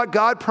 I thought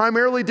God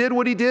primarily did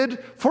what he did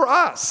for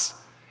us.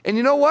 And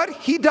you know what?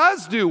 He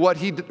does do what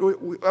he did.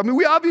 I mean,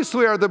 we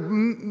obviously are the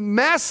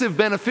massive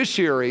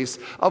beneficiaries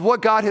of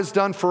what God has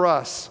done for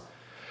us.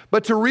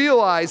 But to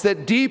realize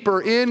that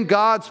deeper in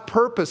God's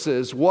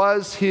purposes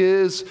was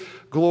his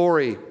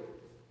glory.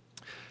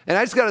 And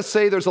I just got to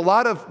say, there's a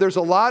lot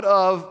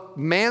of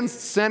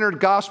man-centered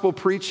gospel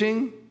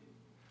preaching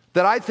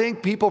that I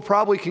think people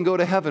probably can go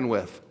to heaven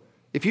with.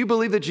 If you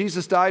believe that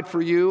Jesus died for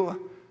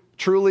you,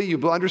 truly,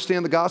 you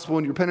understand the gospel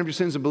and you repent of your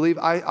sins and believe,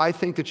 I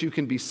think that you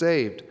can be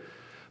saved.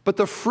 But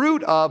the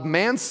fruit of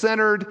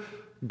man-centered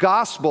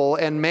gospel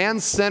and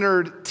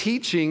man-centered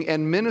teaching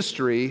and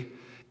ministry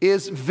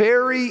is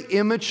very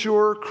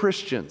immature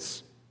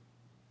Christians.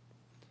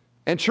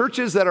 And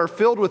churches that are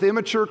filled with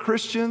immature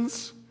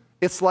Christians,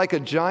 it's like a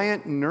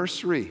giant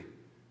nursery.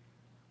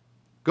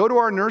 Go to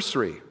our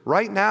nursery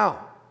right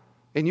now,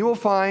 and you will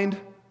find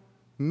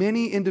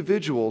many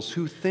individuals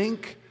who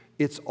think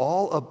it's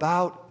all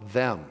about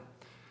them.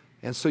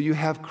 And so you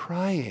have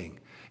crying,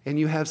 and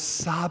you have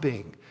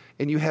sobbing,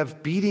 and you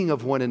have beating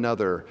of one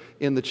another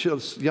in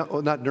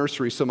the not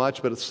nursery so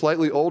much, but it's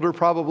slightly older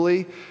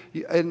probably.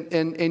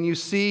 And you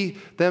see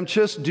them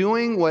just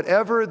doing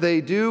whatever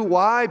they do.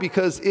 Why?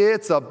 Because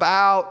it's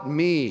about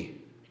me.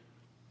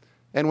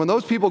 And when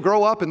those people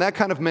grow up in that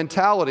kind of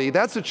mentality,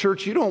 that's a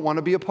church you don't want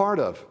to be a part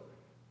of.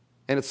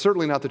 And it's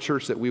certainly not the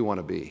church that we want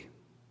to be.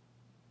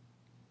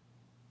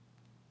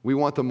 We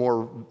want the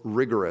more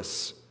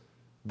rigorous,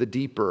 the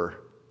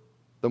deeper,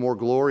 the more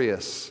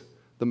glorious,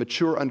 the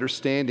mature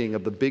understanding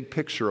of the big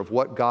picture of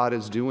what God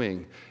is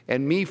doing.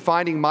 And me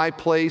finding my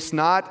place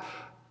not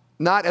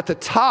at the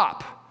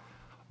top,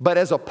 but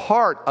as a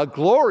part, a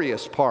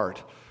glorious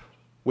part,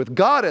 with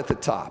God at the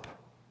top.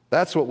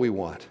 That's what we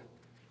want.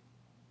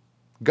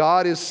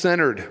 God is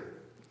centered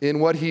in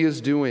what he is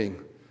doing,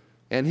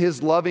 and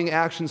his loving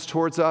actions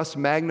towards us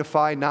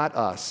magnify not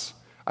us.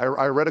 I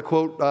read a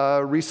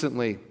quote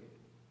recently.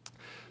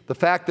 The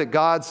fact that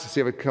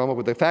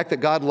the fact that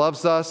God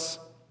loves us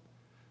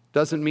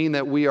doesn't mean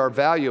that we are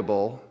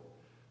valuable.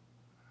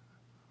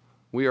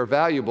 We are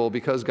valuable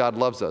because God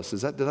loves us.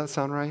 Does that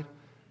sound right?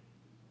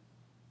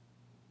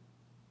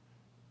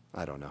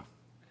 I don't know.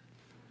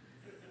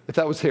 If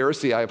that was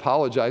heresy, I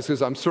apologize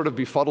because I'm sort of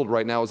befuddled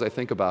right now as I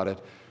think about it.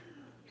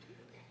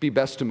 Be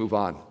best to move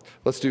on.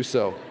 Let's do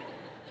so.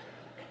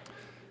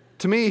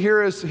 To me,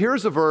 here's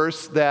a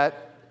verse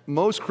that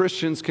most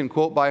Christians can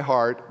quote by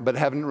heart, but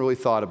haven't really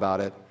thought about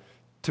it.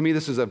 To me,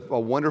 this is a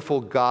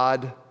wonderful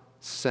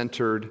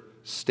God-centered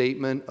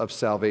statement of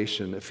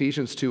salvation.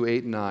 Ephesians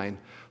 2:8-9.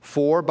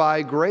 For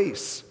by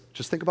grace,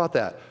 just think about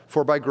that.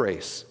 For by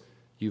grace,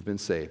 you've been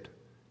saved.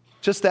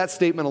 Just that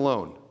statement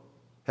alone.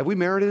 Have we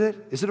merited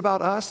it? Is it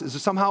about us? Is it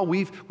somehow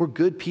we're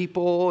good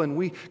people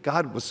and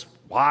God was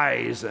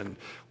wise and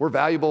we're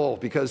valuable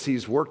because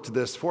he's worked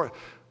this for us?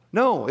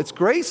 No, it's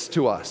grace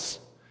to us.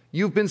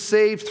 You've been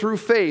saved through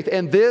faith,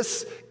 and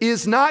this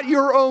is not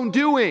your own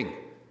doing.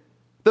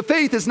 The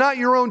faith is not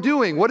your own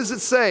doing. What does it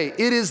say?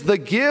 It is the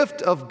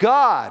gift of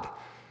God,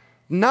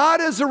 not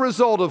as a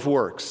result of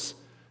works.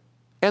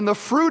 And the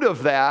fruit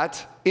of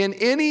that in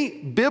any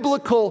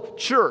biblical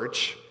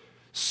church,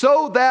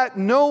 so that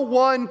no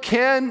one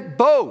can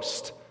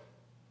boast.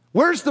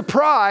 Where's the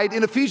pride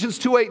in Ephesians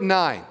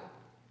 2:8-9?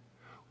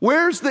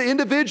 Where's the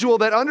individual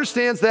that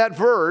understands that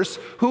verse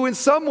who in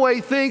some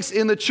way thinks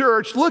in the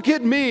church, look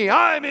at me,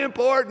 I'm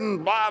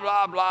important, blah,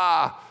 blah,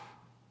 blah.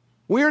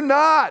 We're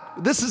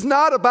not. This is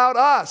not about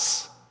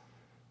us.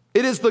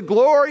 It is the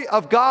glory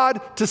of God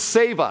to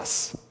save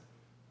us.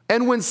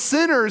 And when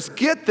sinners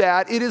get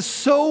that, it is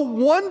so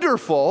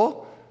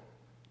wonderful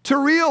to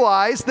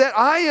realize that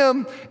I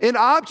am an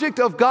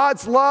object of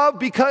God's love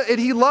because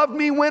he loved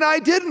me when I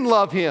didn't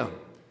love him.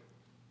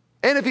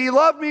 And if he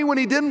loved me when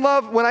I didn't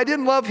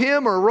love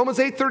him, or Romans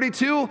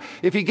 8:32,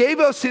 if he gave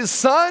us his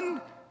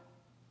son,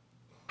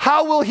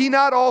 how will he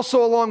not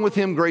also along with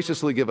him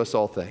graciously give us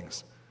all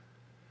things?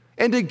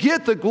 And to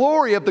get the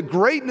glory of the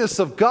greatness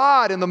of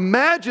God and the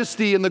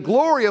majesty and the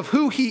glory of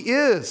who he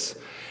is,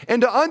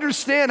 and to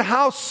understand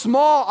how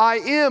small I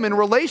am in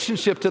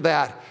relationship to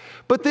that,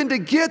 but then to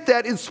get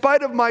that in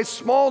spite of my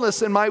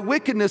smallness and my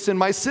wickedness and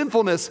my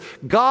sinfulness,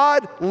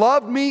 God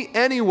loved me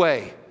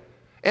anyway.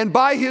 and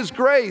by his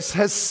grace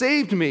has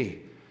saved me.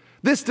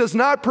 This does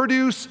not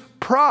produce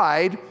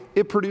pride,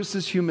 it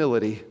produces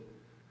humility.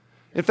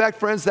 In fact,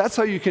 friends, that's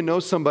how you can know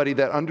somebody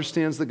that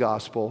understands the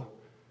gospel.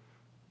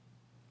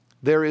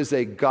 There is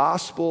a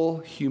gospel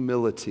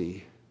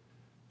humility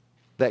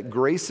that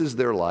graces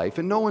their life,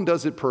 and no one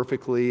does it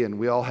perfectly, and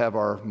we all have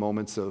our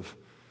moments of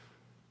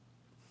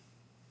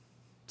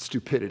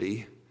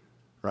stupidity,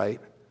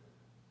 right?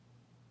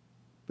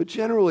 But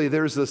generally,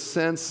 there's a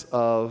sense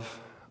of,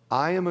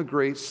 I am a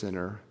great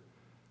sinner,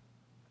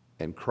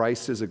 and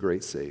Christ is a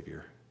great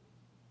Savior.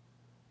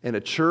 And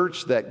a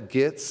church that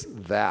gets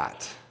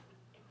that,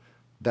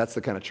 that's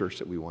the kind of church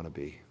that we want to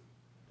be.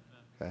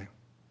 Okay?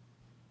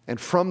 And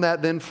from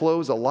that then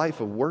flows a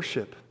life of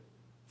worship,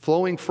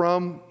 flowing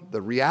from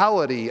the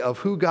reality of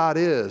who God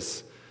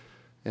is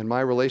and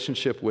my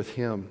relationship with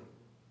Him.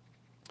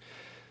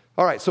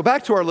 All right, so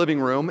back to our living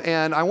room,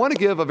 and I want to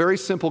give a very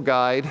simple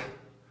guide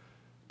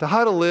to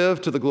how to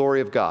live to the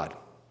glory of God.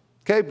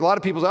 Okay, a lot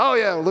of people say, oh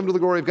yeah, live to the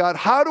glory of God.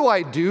 How do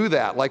I do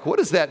that? Like, what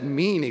does that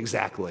mean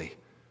exactly?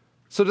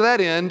 So to that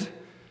end,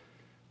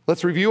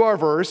 let's review our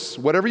verse.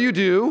 Whatever you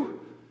do,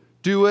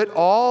 do it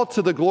all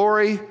to the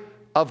glory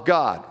of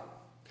God.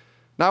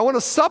 Now, I want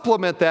to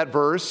supplement that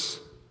verse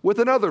with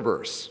another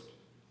verse,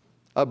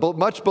 a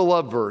much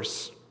beloved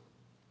verse.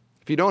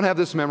 If you don't have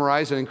this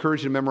memorized, I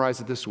encourage you to memorize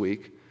it this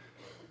week.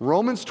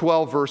 Romans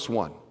 12, verse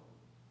 1.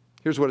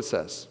 Here's what it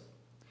says.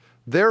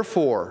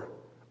 Therefore,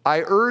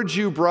 I urge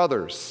you,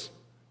 brothers,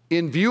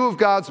 in view of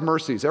God's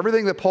mercies,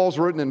 everything that Paul's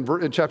written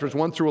in chapters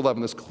 1 through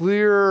 11, this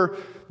clear,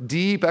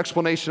 deep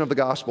explanation of the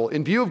gospel,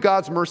 in view of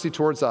God's mercy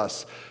towards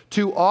us,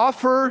 to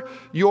offer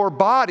your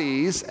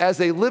bodies as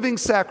a living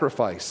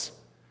sacrifice,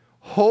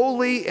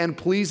 holy and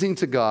pleasing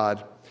to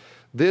God.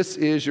 This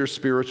is your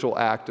spiritual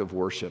act of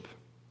worship.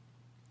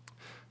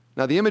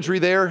 Now, the imagery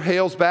there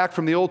hails back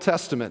from the Old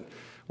Testament,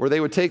 where they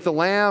would take the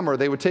lamb or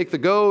they would take the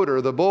goat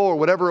or the bull or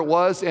whatever it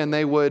was, and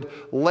they would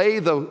lay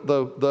the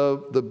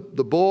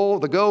bull,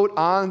 the goat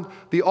on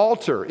the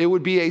altar. It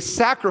would be a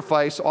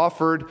sacrifice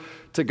offered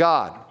to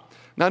God.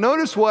 Now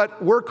notice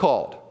what we're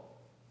called.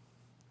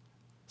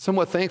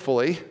 Somewhat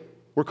thankfully,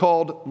 we're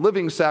called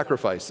living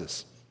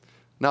sacrifices.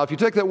 Now, if you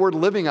take that word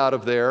living out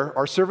of there,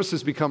 our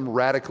services become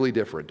radically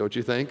different, don't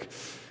you think?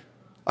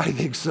 I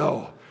think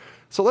so.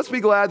 So let's be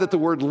glad that the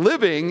word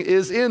living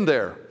is in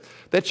there,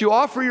 that you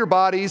offer your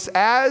bodies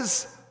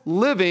as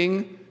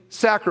living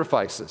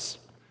sacrifices.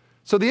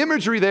 So the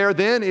imagery there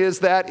then is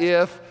that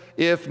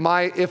if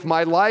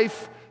my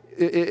life,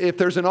 if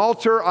there's an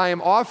altar,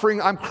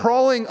 I'm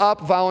crawling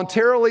up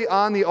voluntarily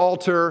on the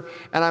altar,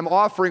 and I'm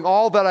offering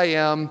all that I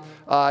am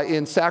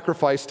in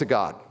sacrifice to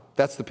God.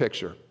 That's the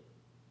picture.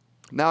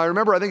 Now, I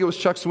remember, I think it was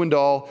Chuck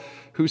Swindoll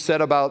who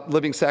said about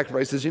living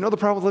sacrifices, you know the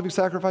problem with living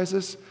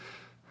sacrifices?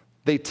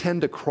 They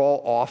tend to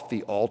crawl off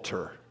the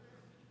altar.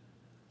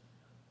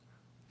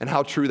 And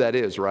how true that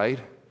is, right?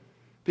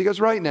 Because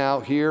right now,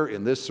 here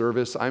in this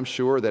service, I'm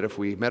sure that if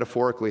we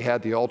metaphorically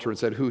had the altar and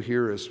said, who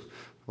here is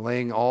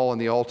laying all on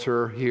the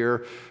altar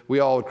here, we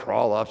all would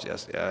crawl up,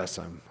 yes,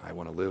 I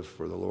want to live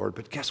for the Lord.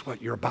 But guess what?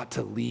 You're about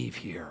to leave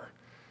here.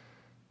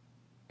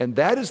 And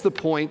that is the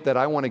point that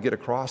I want to get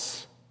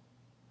across,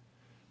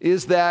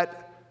 is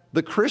that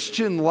the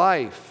Christian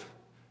life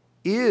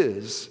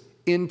is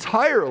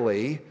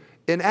entirely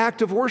an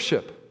act of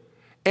worship.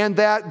 And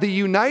that the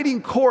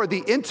uniting core,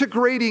 the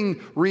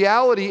integrating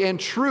reality and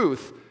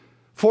truth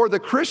for the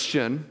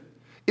Christian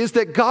is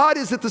that God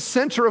is at the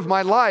center of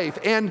my life,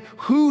 and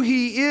who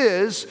He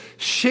is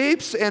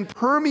shapes and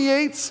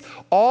permeates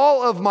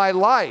all of my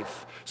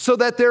life, so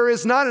that there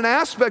is not an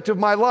aspect of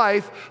my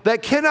life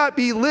that cannot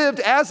be lived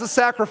as a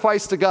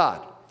sacrifice to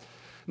God.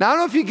 Now, I don't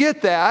know if you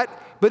get that,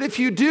 but if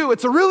you do,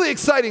 it's a really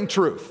exciting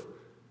truth.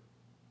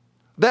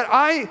 That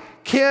I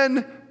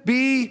can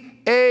be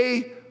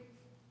a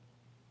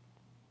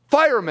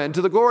fireman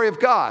to the glory of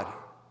God.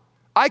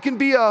 I can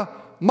be a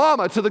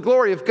mama to the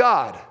glory of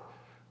God.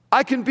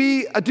 I can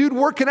be a dude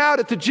working out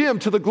at the gym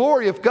to the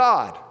glory of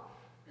God.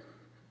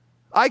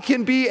 I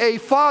can be a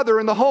father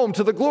in the home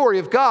to the glory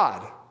of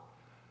God.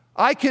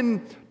 I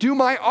can do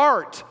my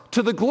art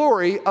to the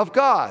glory of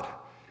God.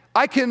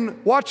 I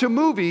can watch a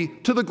movie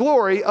to the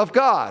glory of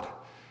God.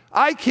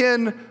 I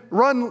can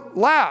run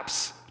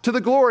laps to the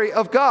glory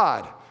of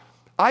God.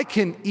 I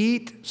can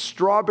eat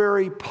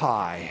strawberry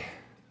pie.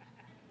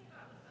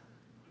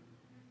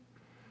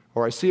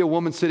 Or I see a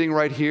woman sitting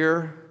right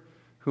here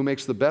who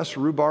makes the best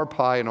rhubarb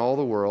pie in all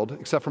the world,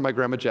 except for my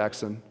Grandma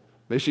Jackson.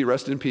 May she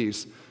rest in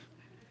peace.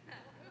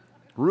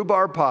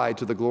 Rhubarb pie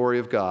to the glory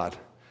of God,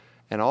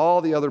 and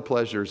all the other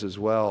pleasures as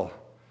well.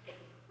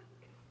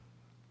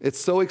 It's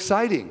so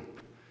exciting.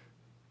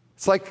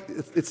 It's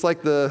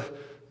like the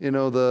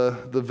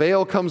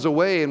veil comes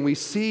away, and we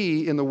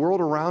see in the world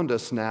around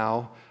us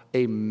now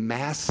a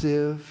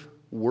massive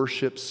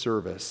worship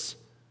service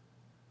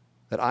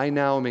that I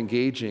now am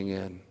engaging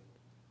in.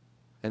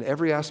 And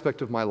every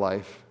aspect of my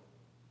life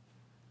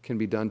can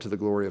be done to the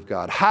glory of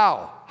God.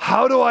 How?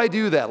 How do I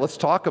do that? Let's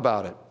talk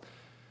about it.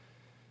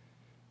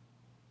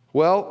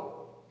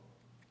 Well,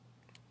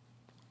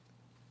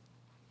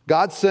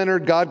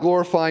 God-centered,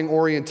 God-glorifying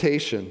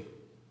orientation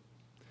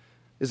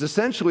is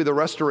essentially the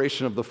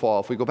restoration of the fall.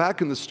 If we go back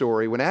in the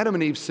story, when Adam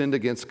and Eve sinned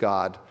against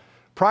God,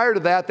 prior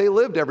to that, they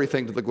lived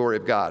everything to the glory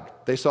of God.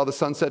 They saw the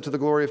sunset to the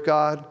glory of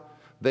God.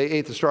 They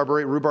ate the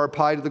strawberry rhubarb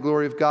pie to the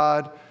glory of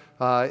God.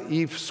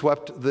 Eve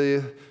swept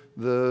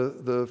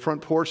the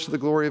front porch to the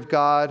glory of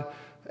God.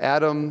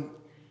 Adam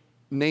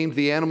named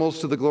the animals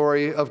to the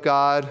glory of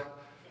God.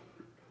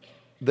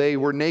 They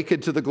were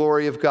naked to the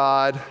glory of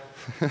God,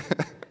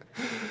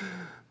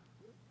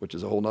 which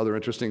is a whole other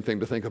interesting thing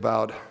to think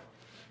about.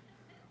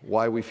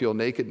 Why we feel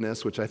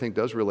nakedness, which I think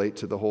does relate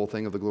to the whole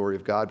thing of the glory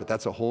of God, but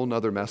that's a whole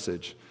nother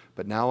message.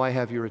 But now I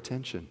have your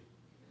attention.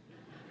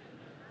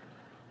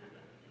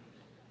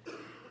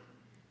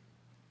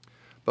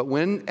 But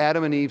when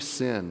Adam and Eve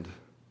sinned,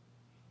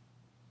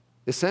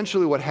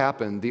 essentially what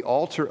happened, the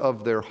altar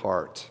of their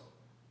heart,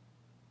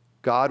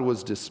 God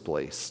was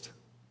displaced.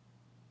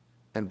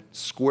 And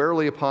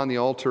squarely upon the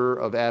altar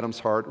of Adam's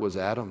heart was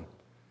Adam.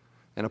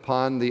 And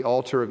upon the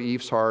altar of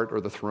Eve's heart,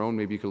 or the throne,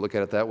 maybe you could look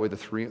at it that way, the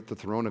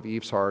throne of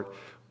Eve's heart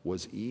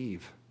was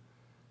Eve.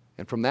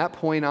 And from that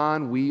point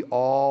on, we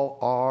all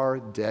are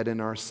dead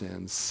in our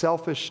sins,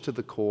 selfish to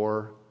the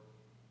core.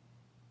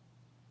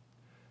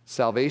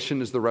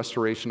 Salvation is the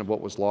restoration of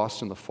what was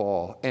lost in the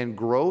fall. And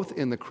growth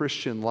in the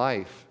Christian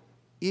life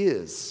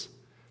is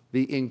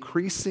the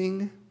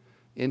increasing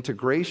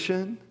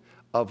integration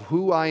of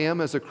who I am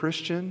as a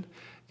Christian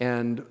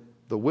and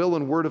the will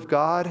and word of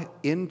God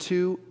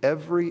into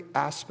every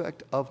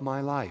aspect of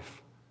my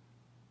life,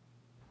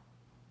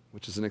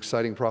 which is an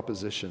exciting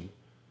proposition.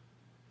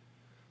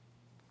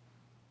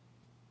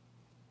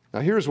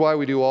 Now, here's why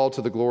we do all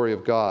to the glory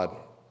of God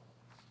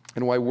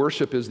and why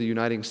worship is the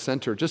uniting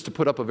center. Just to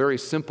put up a very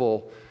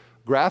simple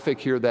graphic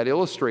here that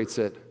illustrates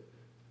it.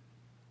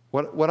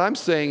 What I'm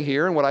saying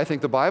here and what I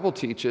think the Bible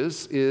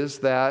teaches is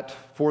that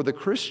for the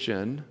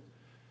Christian,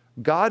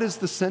 God is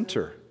the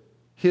center.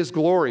 His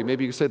glory,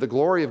 maybe you could say the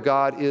glory of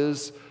God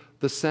is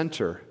the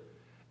center.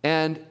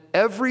 And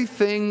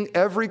everything,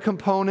 every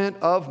component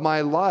of my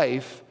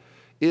life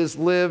is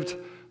lived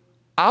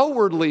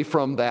outwardly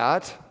from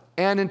that,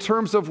 and in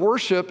terms of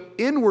worship,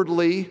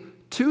 inwardly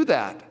to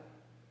that.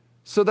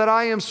 So that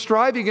I am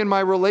striving in my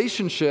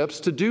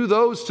relationships to do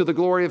those to the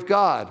glory of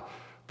God.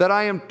 That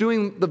I am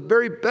doing the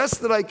very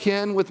best that I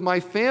can with my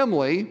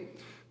family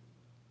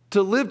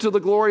to live to the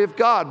glory of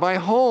God. My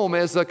home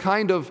as a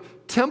kind of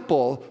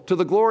temple to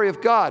the glory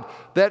of God.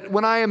 That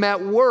when I am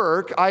at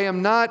work, I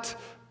am not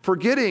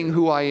forgetting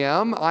who I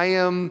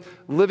am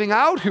living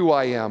out who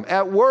I am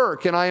at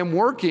work, and I am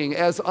working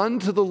as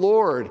unto the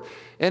Lord.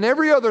 And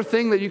every other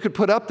thing that you could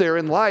put up there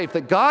in life,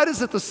 that God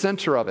is at the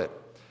center of it.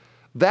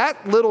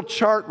 That little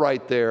chart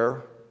right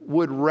there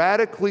would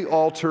radically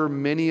alter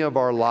many of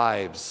our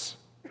lives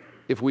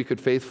if we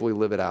could faithfully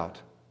live it out.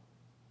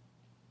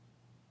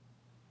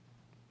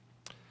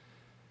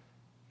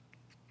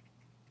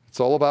 It's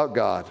all about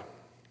God.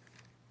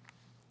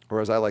 Or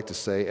as I like to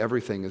say,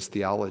 everything is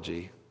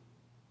theology.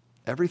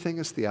 Everything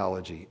is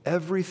theology.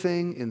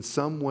 Everything in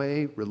some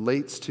way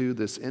relates to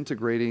this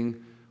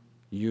integrating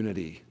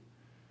unity,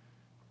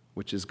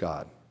 which is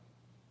God.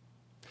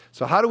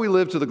 So how do we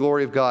live to the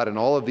glory of God in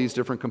all of these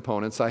different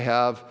components? I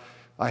have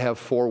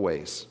 4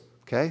 ways,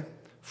 okay?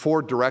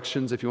 4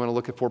 directions if you want to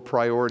look at 4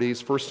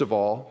 priorities. First of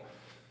all,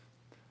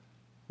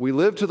 we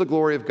live to the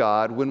glory of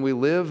God when we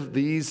live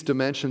these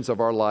dimensions of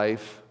our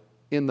life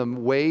in the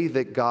way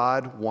that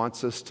God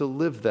wants us to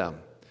live them.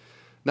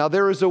 Now,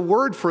 there is a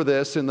word for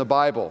this in the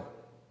Bible.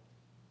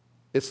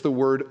 It's the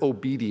word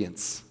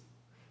obedience.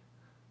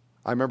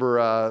 I remember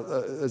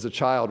as a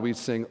child, we'd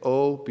sing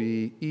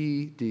O-B-E-D-I-E-N-C-E.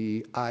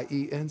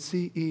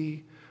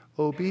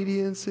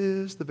 Obedience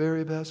is the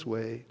very best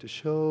way to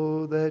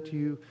show that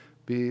you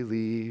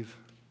believe.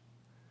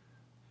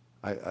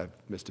 I've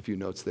missed a few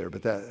notes there,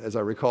 but that, as I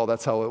recall,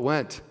 that's how it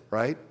went,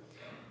 right?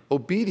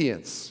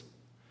 Obedience.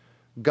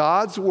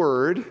 God's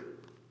word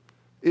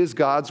is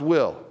God's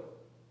will.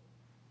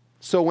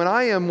 So when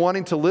I am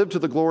wanting to live to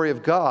the glory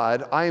of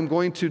God, I am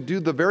going to do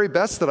the very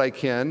best that I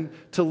can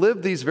to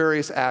live these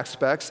various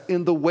aspects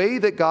in the way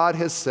that God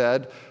has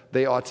said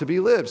they ought to be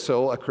lived.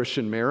 So a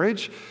Christian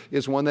marriage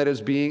is one that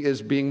is being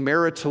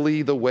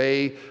maritally the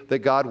way that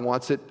God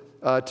wants it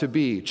to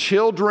be.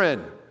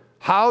 Children,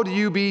 how do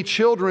you be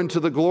children to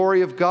the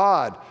glory of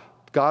God?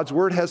 God's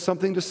word has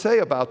something to say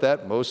about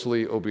that,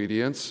 mostly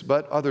obedience,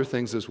 but other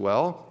things as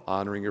well,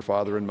 honoring your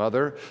father and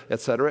mother,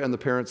 etc. And the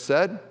parents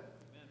said,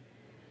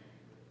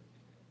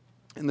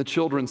 and the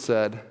children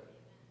said,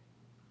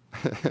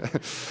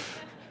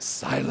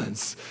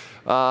 silence.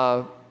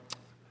 But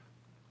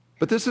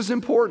this is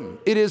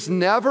important. It is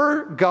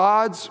never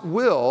God's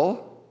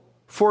will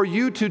for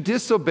you to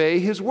disobey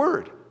his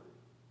word.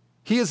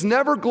 He is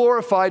never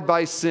glorified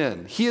by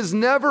sin. He is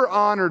never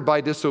honored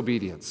by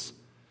disobedience.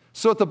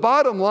 So at the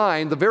bottom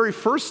line, the very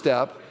first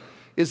step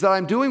is that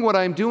I'm doing what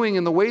I'm doing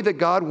in the way that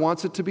God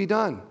wants it to be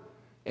done.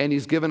 And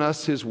he's given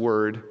us his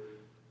word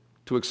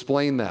to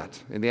explain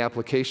that in the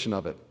application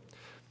of it.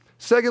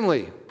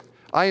 Secondly,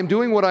 I am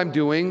doing what I'm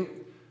doing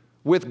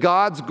with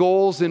God's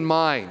goals in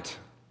mind.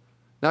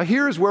 Now,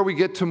 here's where we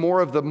get to more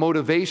of the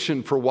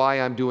motivation for why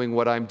I'm doing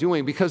what I'm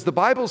doing, because the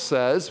Bible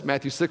says,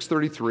 Matthew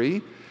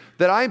 6:33,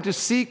 that I'm to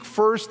seek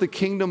first the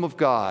kingdom of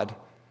God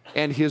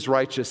and his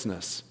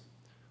righteousness.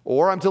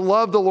 Or I'm to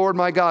love the Lord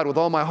my God with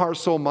all my heart,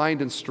 soul,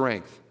 mind, and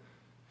strength.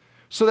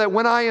 So that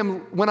when I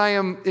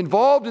am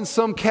involved in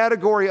some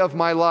category of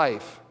my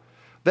life,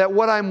 that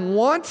what I'm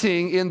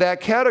wanting in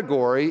that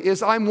category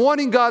is I'm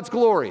wanting God's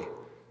glory.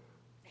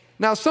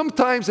 Now,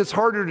 sometimes it's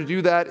harder to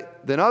do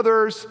that than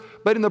others,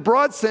 but in the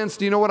broad sense,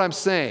 do you know what I'm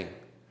saying?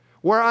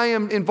 Where I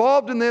am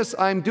involved in this,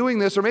 I'm doing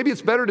this, or maybe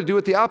it's better to do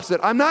it the opposite.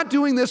 I'm not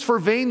doing this for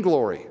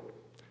vainglory.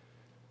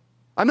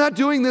 I'm not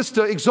doing this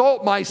to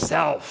exalt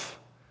myself.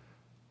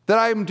 That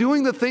I'm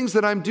doing the things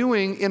that I'm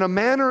doing in a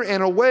manner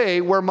and a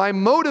way where my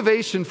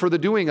motivation for the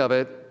doing of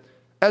it,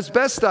 as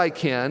best I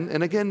can,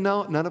 and again,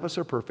 no, none of us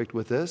are perfect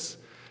with this,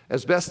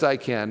 as best I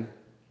can,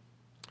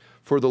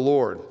 for the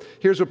Lord.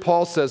 Here's what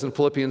Paul says in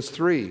Philippians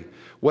 3.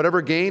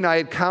 Whatever gain I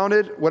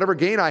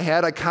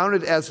had, I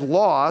counted as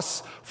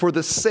loss for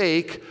the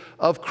sake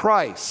of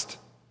Christ.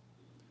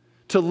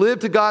 To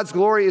live to God's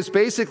glory is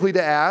basically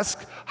to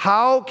ask,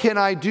 how can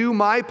I do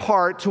my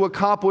part to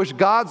accomplish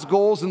God's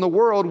goals in the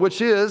world,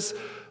 which is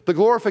the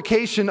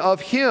glorification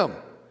of Him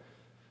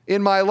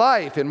in my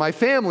life, in my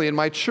family, in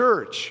my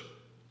church?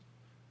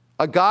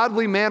 A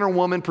godly man or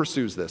woman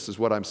pursues this, is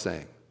what I'm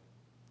saying.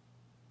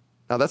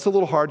 Now, that's a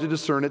little hard to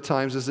discern at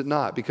times, is it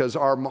not? Because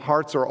our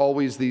hearts are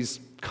always these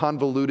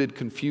convoluted,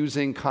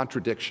 confusing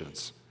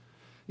contradictions.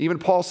 Even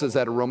Paul says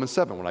that in Romans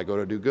 7. When I go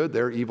to do good,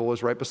 there evil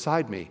is right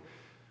beside me.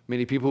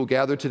 Many people who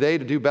gather today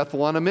to do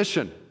Bethel on a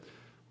mission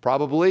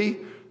probably,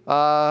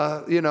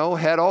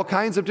 had all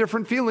kinds of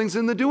different feelings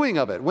in the doing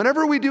of it.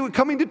 Whenever we do it,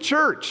 coming to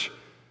church,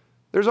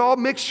 there's all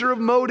mixture of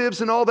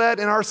motives and all that,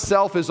 and our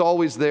self is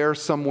always there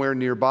somewhere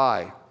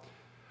nearby.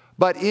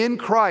 But in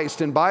Christ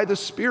and by the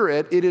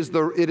Spirit,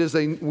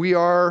 we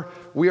are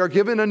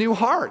given a new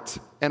heart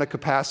and a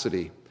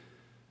capacity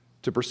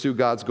to pursue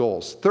God's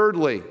goals.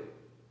 Thirdly,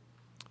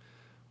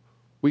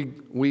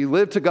 we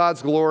live to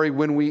God's glory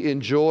when we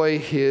enjoy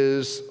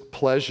His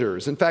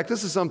pleasures. In fact,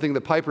 this is something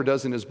that Piper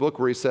does in his book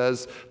where he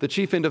says, the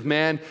chief end of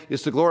man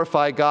is to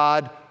glorify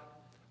God,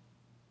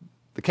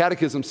 the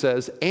Catechism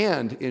says,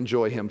 and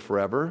enjoy Him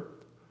forever.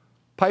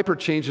 Piper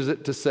changes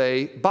it to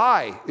say,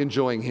 by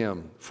enjoying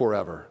Him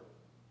forever.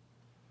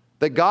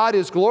 That God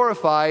is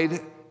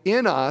glorified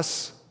in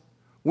us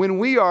when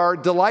we are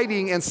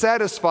delighting and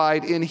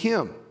satisfied in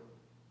Him.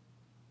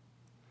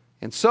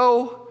 And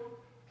so,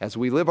 as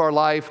we live our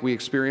life, we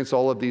experience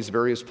all of these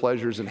various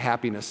pleasures and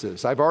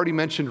happinesses. I've already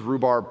mentioned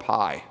rhubarb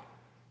pie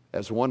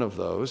as one of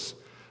those,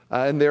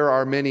 and there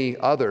are many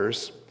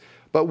others.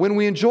 But when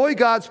we enjoy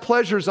God's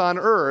pleasures on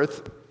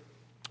earth,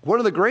 one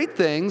of the great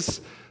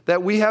things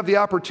that we have the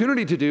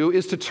opportunity to do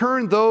is to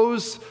turn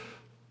those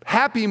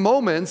happy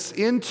moments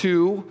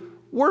into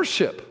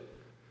worship.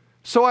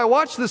 So I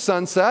watch the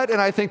sunset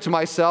and I think to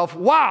myself,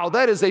 wow,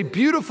 that is a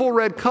beautiful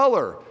red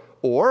color.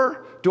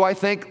 Or do I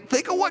think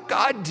of what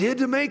God did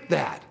to make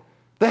that?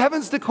 The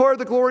heavens declare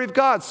the glory of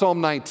God,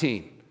 Psalm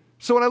 19.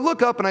 So when I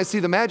look up and I see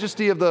the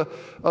majesty of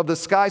the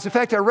skies, in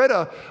fact, I read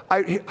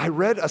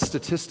a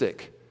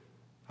statistic.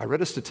 I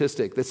read a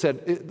statistic that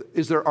said,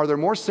 is there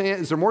more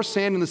sand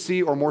in the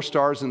sea or more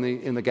stars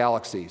in the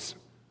galaxies?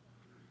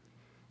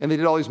 And they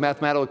did all these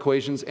mathematical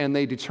equations, and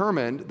they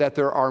determined that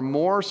there are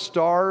more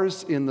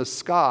stars in the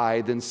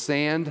sky than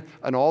sand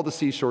on all the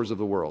seashores of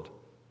the world.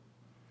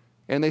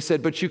 And they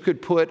said, but you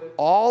could put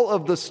all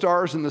of the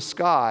stars in the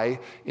sky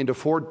in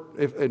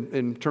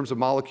terms of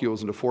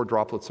molecules, into 4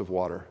 droplets of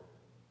water.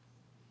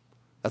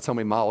 That's how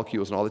many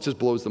molecules and all. It just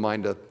blows the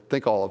mind to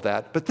think all of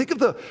that. But think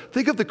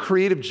of the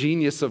creative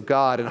genius of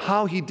God and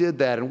how He did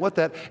that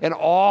and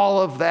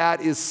all of that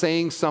is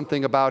saying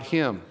something about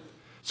Him.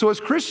 So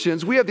as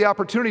Christians, we have the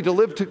opportunity to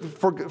live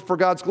for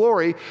God's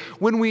glory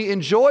when we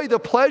enjoy the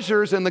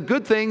pleasures and the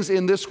good things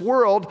in this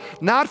world,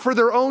 not for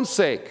their own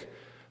sake.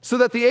 So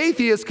that the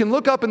atheist can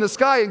look up in the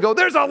sky and go,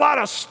 there's a lot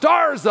of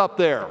stars up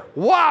there.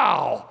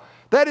 Wow!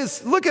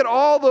 Look at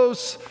all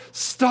those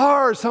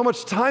stars, how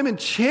much time and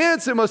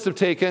chance it must have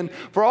taken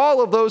for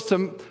all of those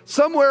to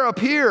somewhere up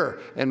here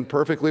and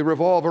perfectly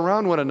revolve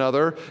around one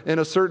another in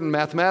a certain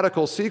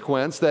mathematical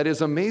sequence that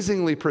is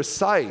amazingly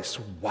precise.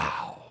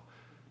 Wow!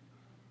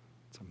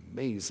 It's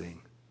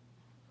amazing.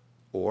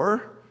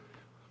 Or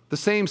the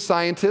same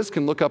scientist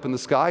can look up in the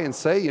sky and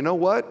say, you know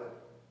what?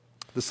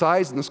 The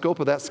size and the scope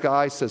of that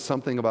sky says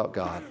something about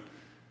God,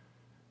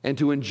 and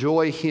to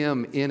enjoy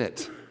Him in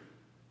it.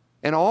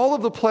 And all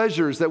of the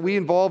pleasures that we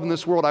involve in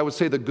this world, I would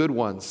say the good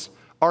ones,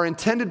 are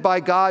intended by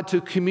God to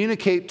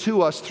communicate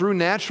to us through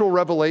natural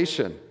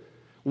revelation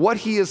what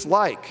He is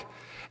like.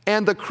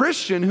 And the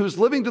Christian who's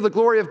living to the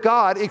glory of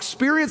God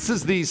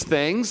experiences these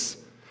things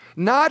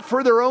not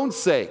for their own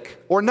sake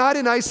or not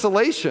in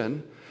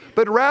isolation,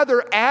 but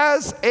rather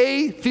as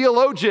a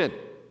theologian.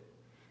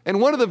 And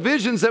one of the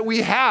visions that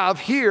we have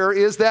here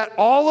is that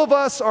all of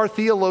us are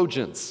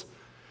theologians.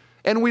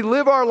 And we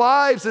live our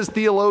lives as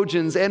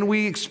theologians, and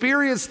we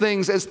experience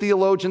things as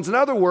theologians. In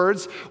other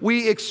words,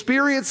 we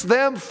experience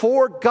them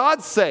for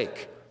God's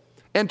sake.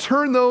 and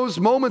turn those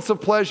moments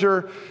of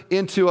pleasure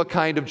into a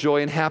kind of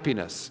joy and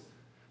happiness.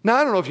 Now,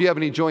 I don't know if you have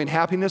any joy and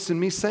happiness in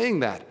me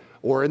saying that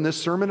or in this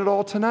sermon at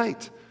all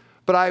tonight,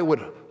 but I would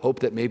hope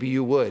that maybe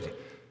you would.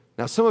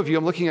 Now, some of you,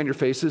 I'm looking on your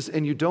faces,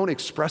 and you don't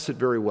express it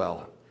very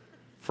well,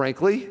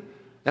 frankly,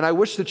 and I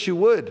wish that you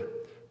would,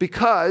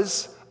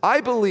 because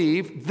I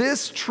believe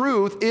this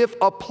truth, if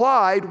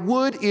applied,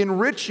 would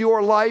enrich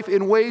your life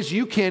in ways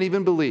you can't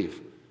even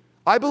believe.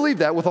 I believe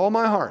that with all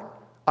my heart.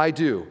 I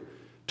do.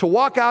 To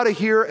walk out of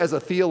here as a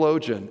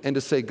theologian and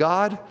to say,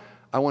 God,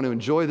 I want to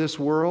enjoy this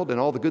world and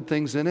all the good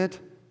things in it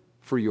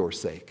for your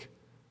sake,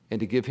 and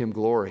to give him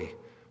glory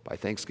by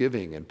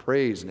thanksgiving and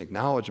praise and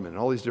acknowledgement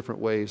and all these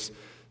different ways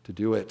to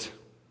do it,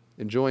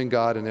 enjoying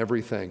God in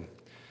everything.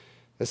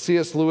 As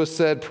C.S. Lewis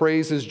said,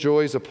 praise is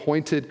joy's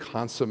appointed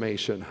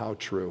consummation. How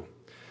true.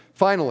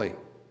 Finally,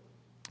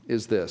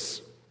 is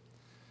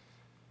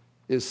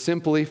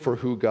simply for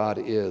who God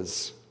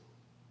is.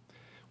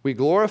 We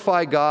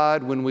glorify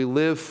God when we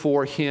live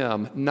for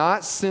him,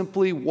 not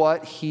simply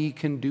what he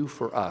can do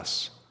for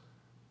us.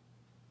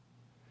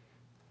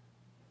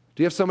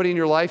 Do you have somebody in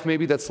your life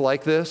maybe that's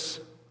like this?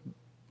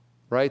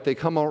 Right? They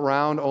come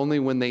around only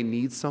when they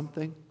need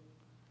something.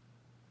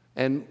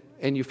 And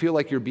you feel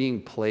like you're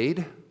being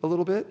played a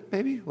little bit,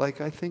 maybe.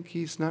 Like, I think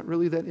he's not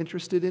really that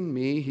interested in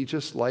me. He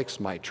just likes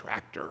my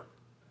tractor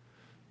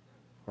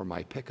or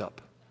my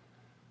pickup.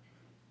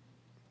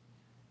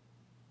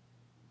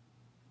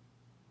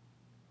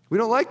 We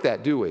don't like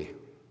that, do we?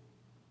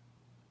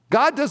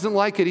 God doesn't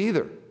like it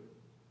either.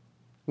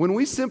 When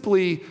we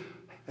simply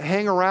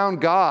hang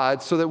around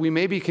God so that we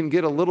maybe can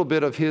get a little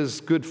bit of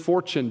his good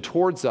fortune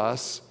towards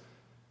us,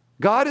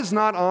 God is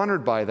not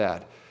honored by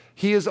that.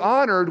 He is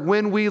honored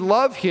when we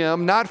love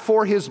him, not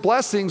for his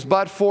blessings,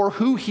 but for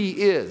who he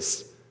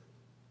is,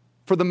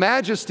 for the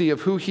majesty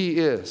of who he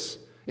is.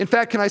 In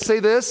fact, can I say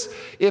this?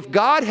 If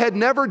God had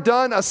never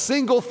done a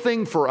single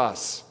thing for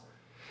us,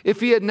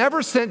 if he had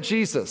never sent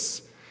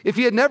Jesus, if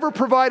he had never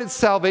provided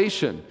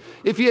salvation,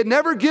 if he had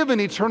never given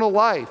eternal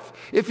life,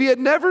 if he had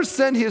never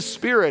sent his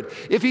Spirit,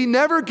 if he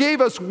never gave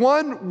us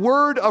one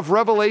word of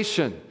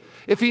revelation,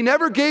 if he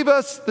never gave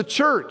us the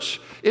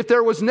church, if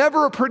there was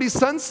never a pretty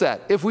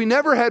sunset, if we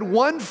never had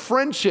one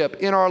friendship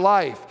in our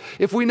life,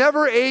 if we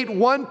never ate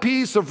one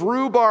piece of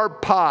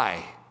rhubarb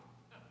pie,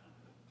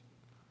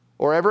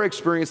 or ever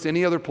experienced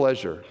any other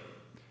pleasure,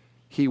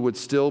 he would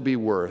still be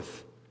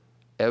worth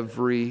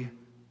every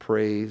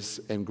praise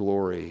and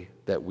glory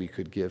that we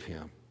could give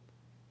him.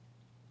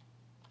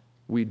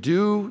 We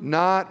do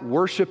not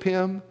worship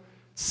him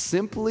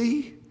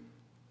simply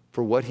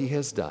for what he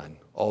has done,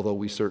 although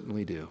we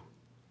certainly do.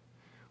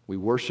 We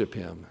worship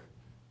him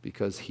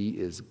because he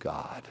is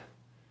God.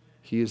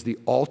 He is the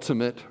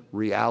ultimate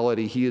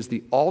reality. He is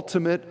the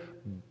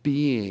ultimate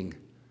being.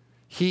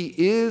 He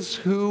is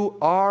who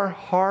our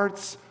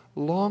hearts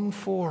long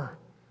for.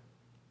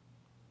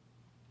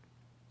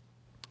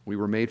 We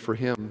were made for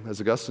him.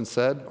 As Augustine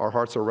said, our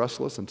hearts are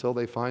restless until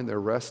they find their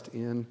rest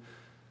in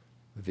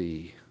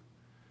thee.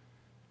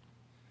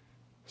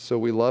 So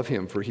we love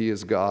him, for he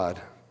is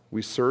God.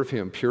 We serve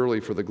him purely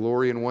for the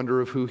glory and wonder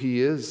of who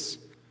he is.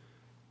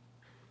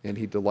 And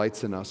he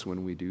delights in us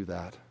when we do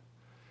that.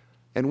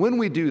 And when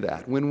we do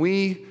that, when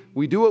we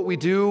do what we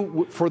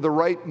do for the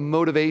right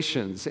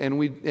motivations, and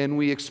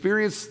we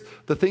experience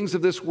the things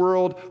of this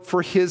world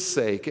for his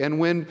sake, and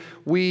when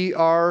we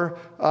are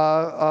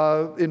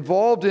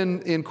involved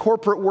in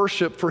corporate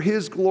worship for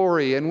his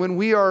glory, and when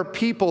we are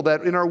people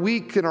that in our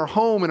week, in our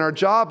home, in our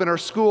job, in our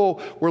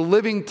school, we're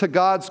living to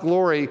God's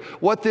glory,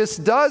 what this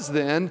does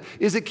then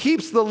is it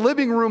keeps the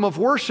living room of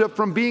worship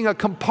from being a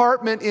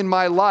compartment in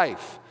my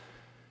life.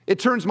 It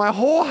turns my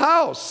whole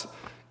house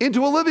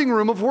into a living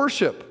room of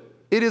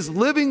worship. It is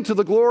living to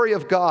the glory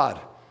of God.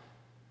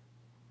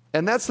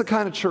 And that's the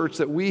kind of church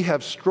that we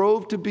have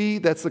strove to be.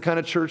 That's the kind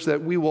of church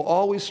that we will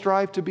always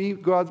strive to be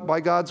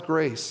by God's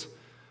grace.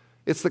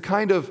 It's the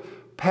kind of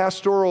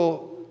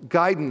pastoral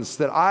guidance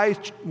that I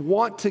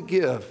want to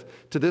give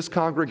to this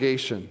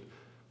congregation,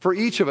 for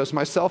each of us,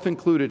 myself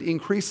included,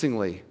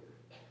 increasingly,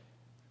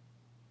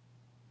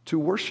 to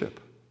worship.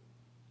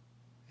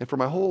 And for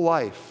my whole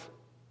life,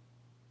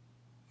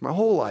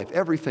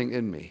 everything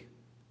in me,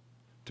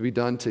 to be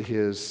done to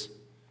his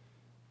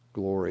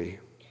glory.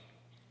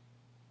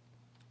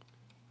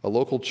 A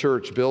local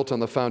church built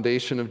on the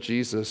foundation of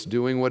Jesus,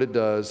 doing what it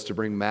does to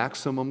bring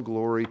maximum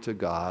glory to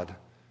God.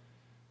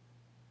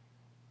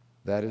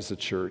 That is a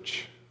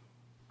church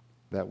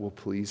that will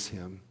please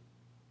him.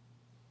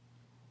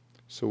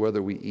 So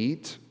whether we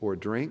eat or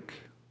drink,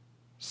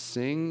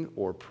 sing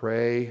or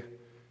pray,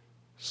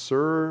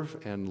 serve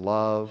and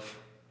love,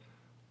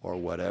 or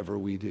whatever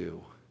we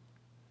do,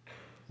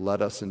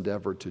 let us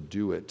endeavor to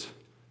do it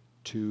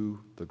to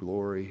the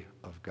glory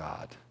of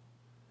God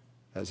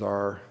as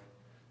our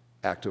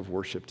act of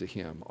worship to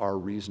him, our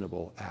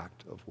reasonable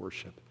act of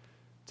worship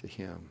to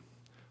him.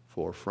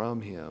 For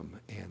from him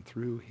and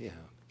through him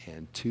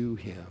and to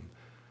him,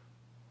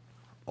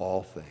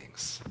 all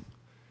things.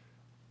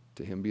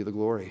 To him be the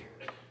glory,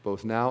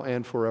 both now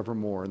and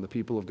forevermore. And the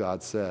people of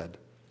God said,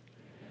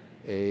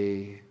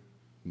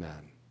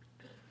 Amen.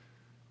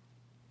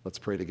 Let's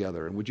pray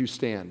together. And would you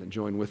stand and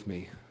join with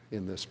me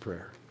in this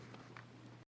prayer?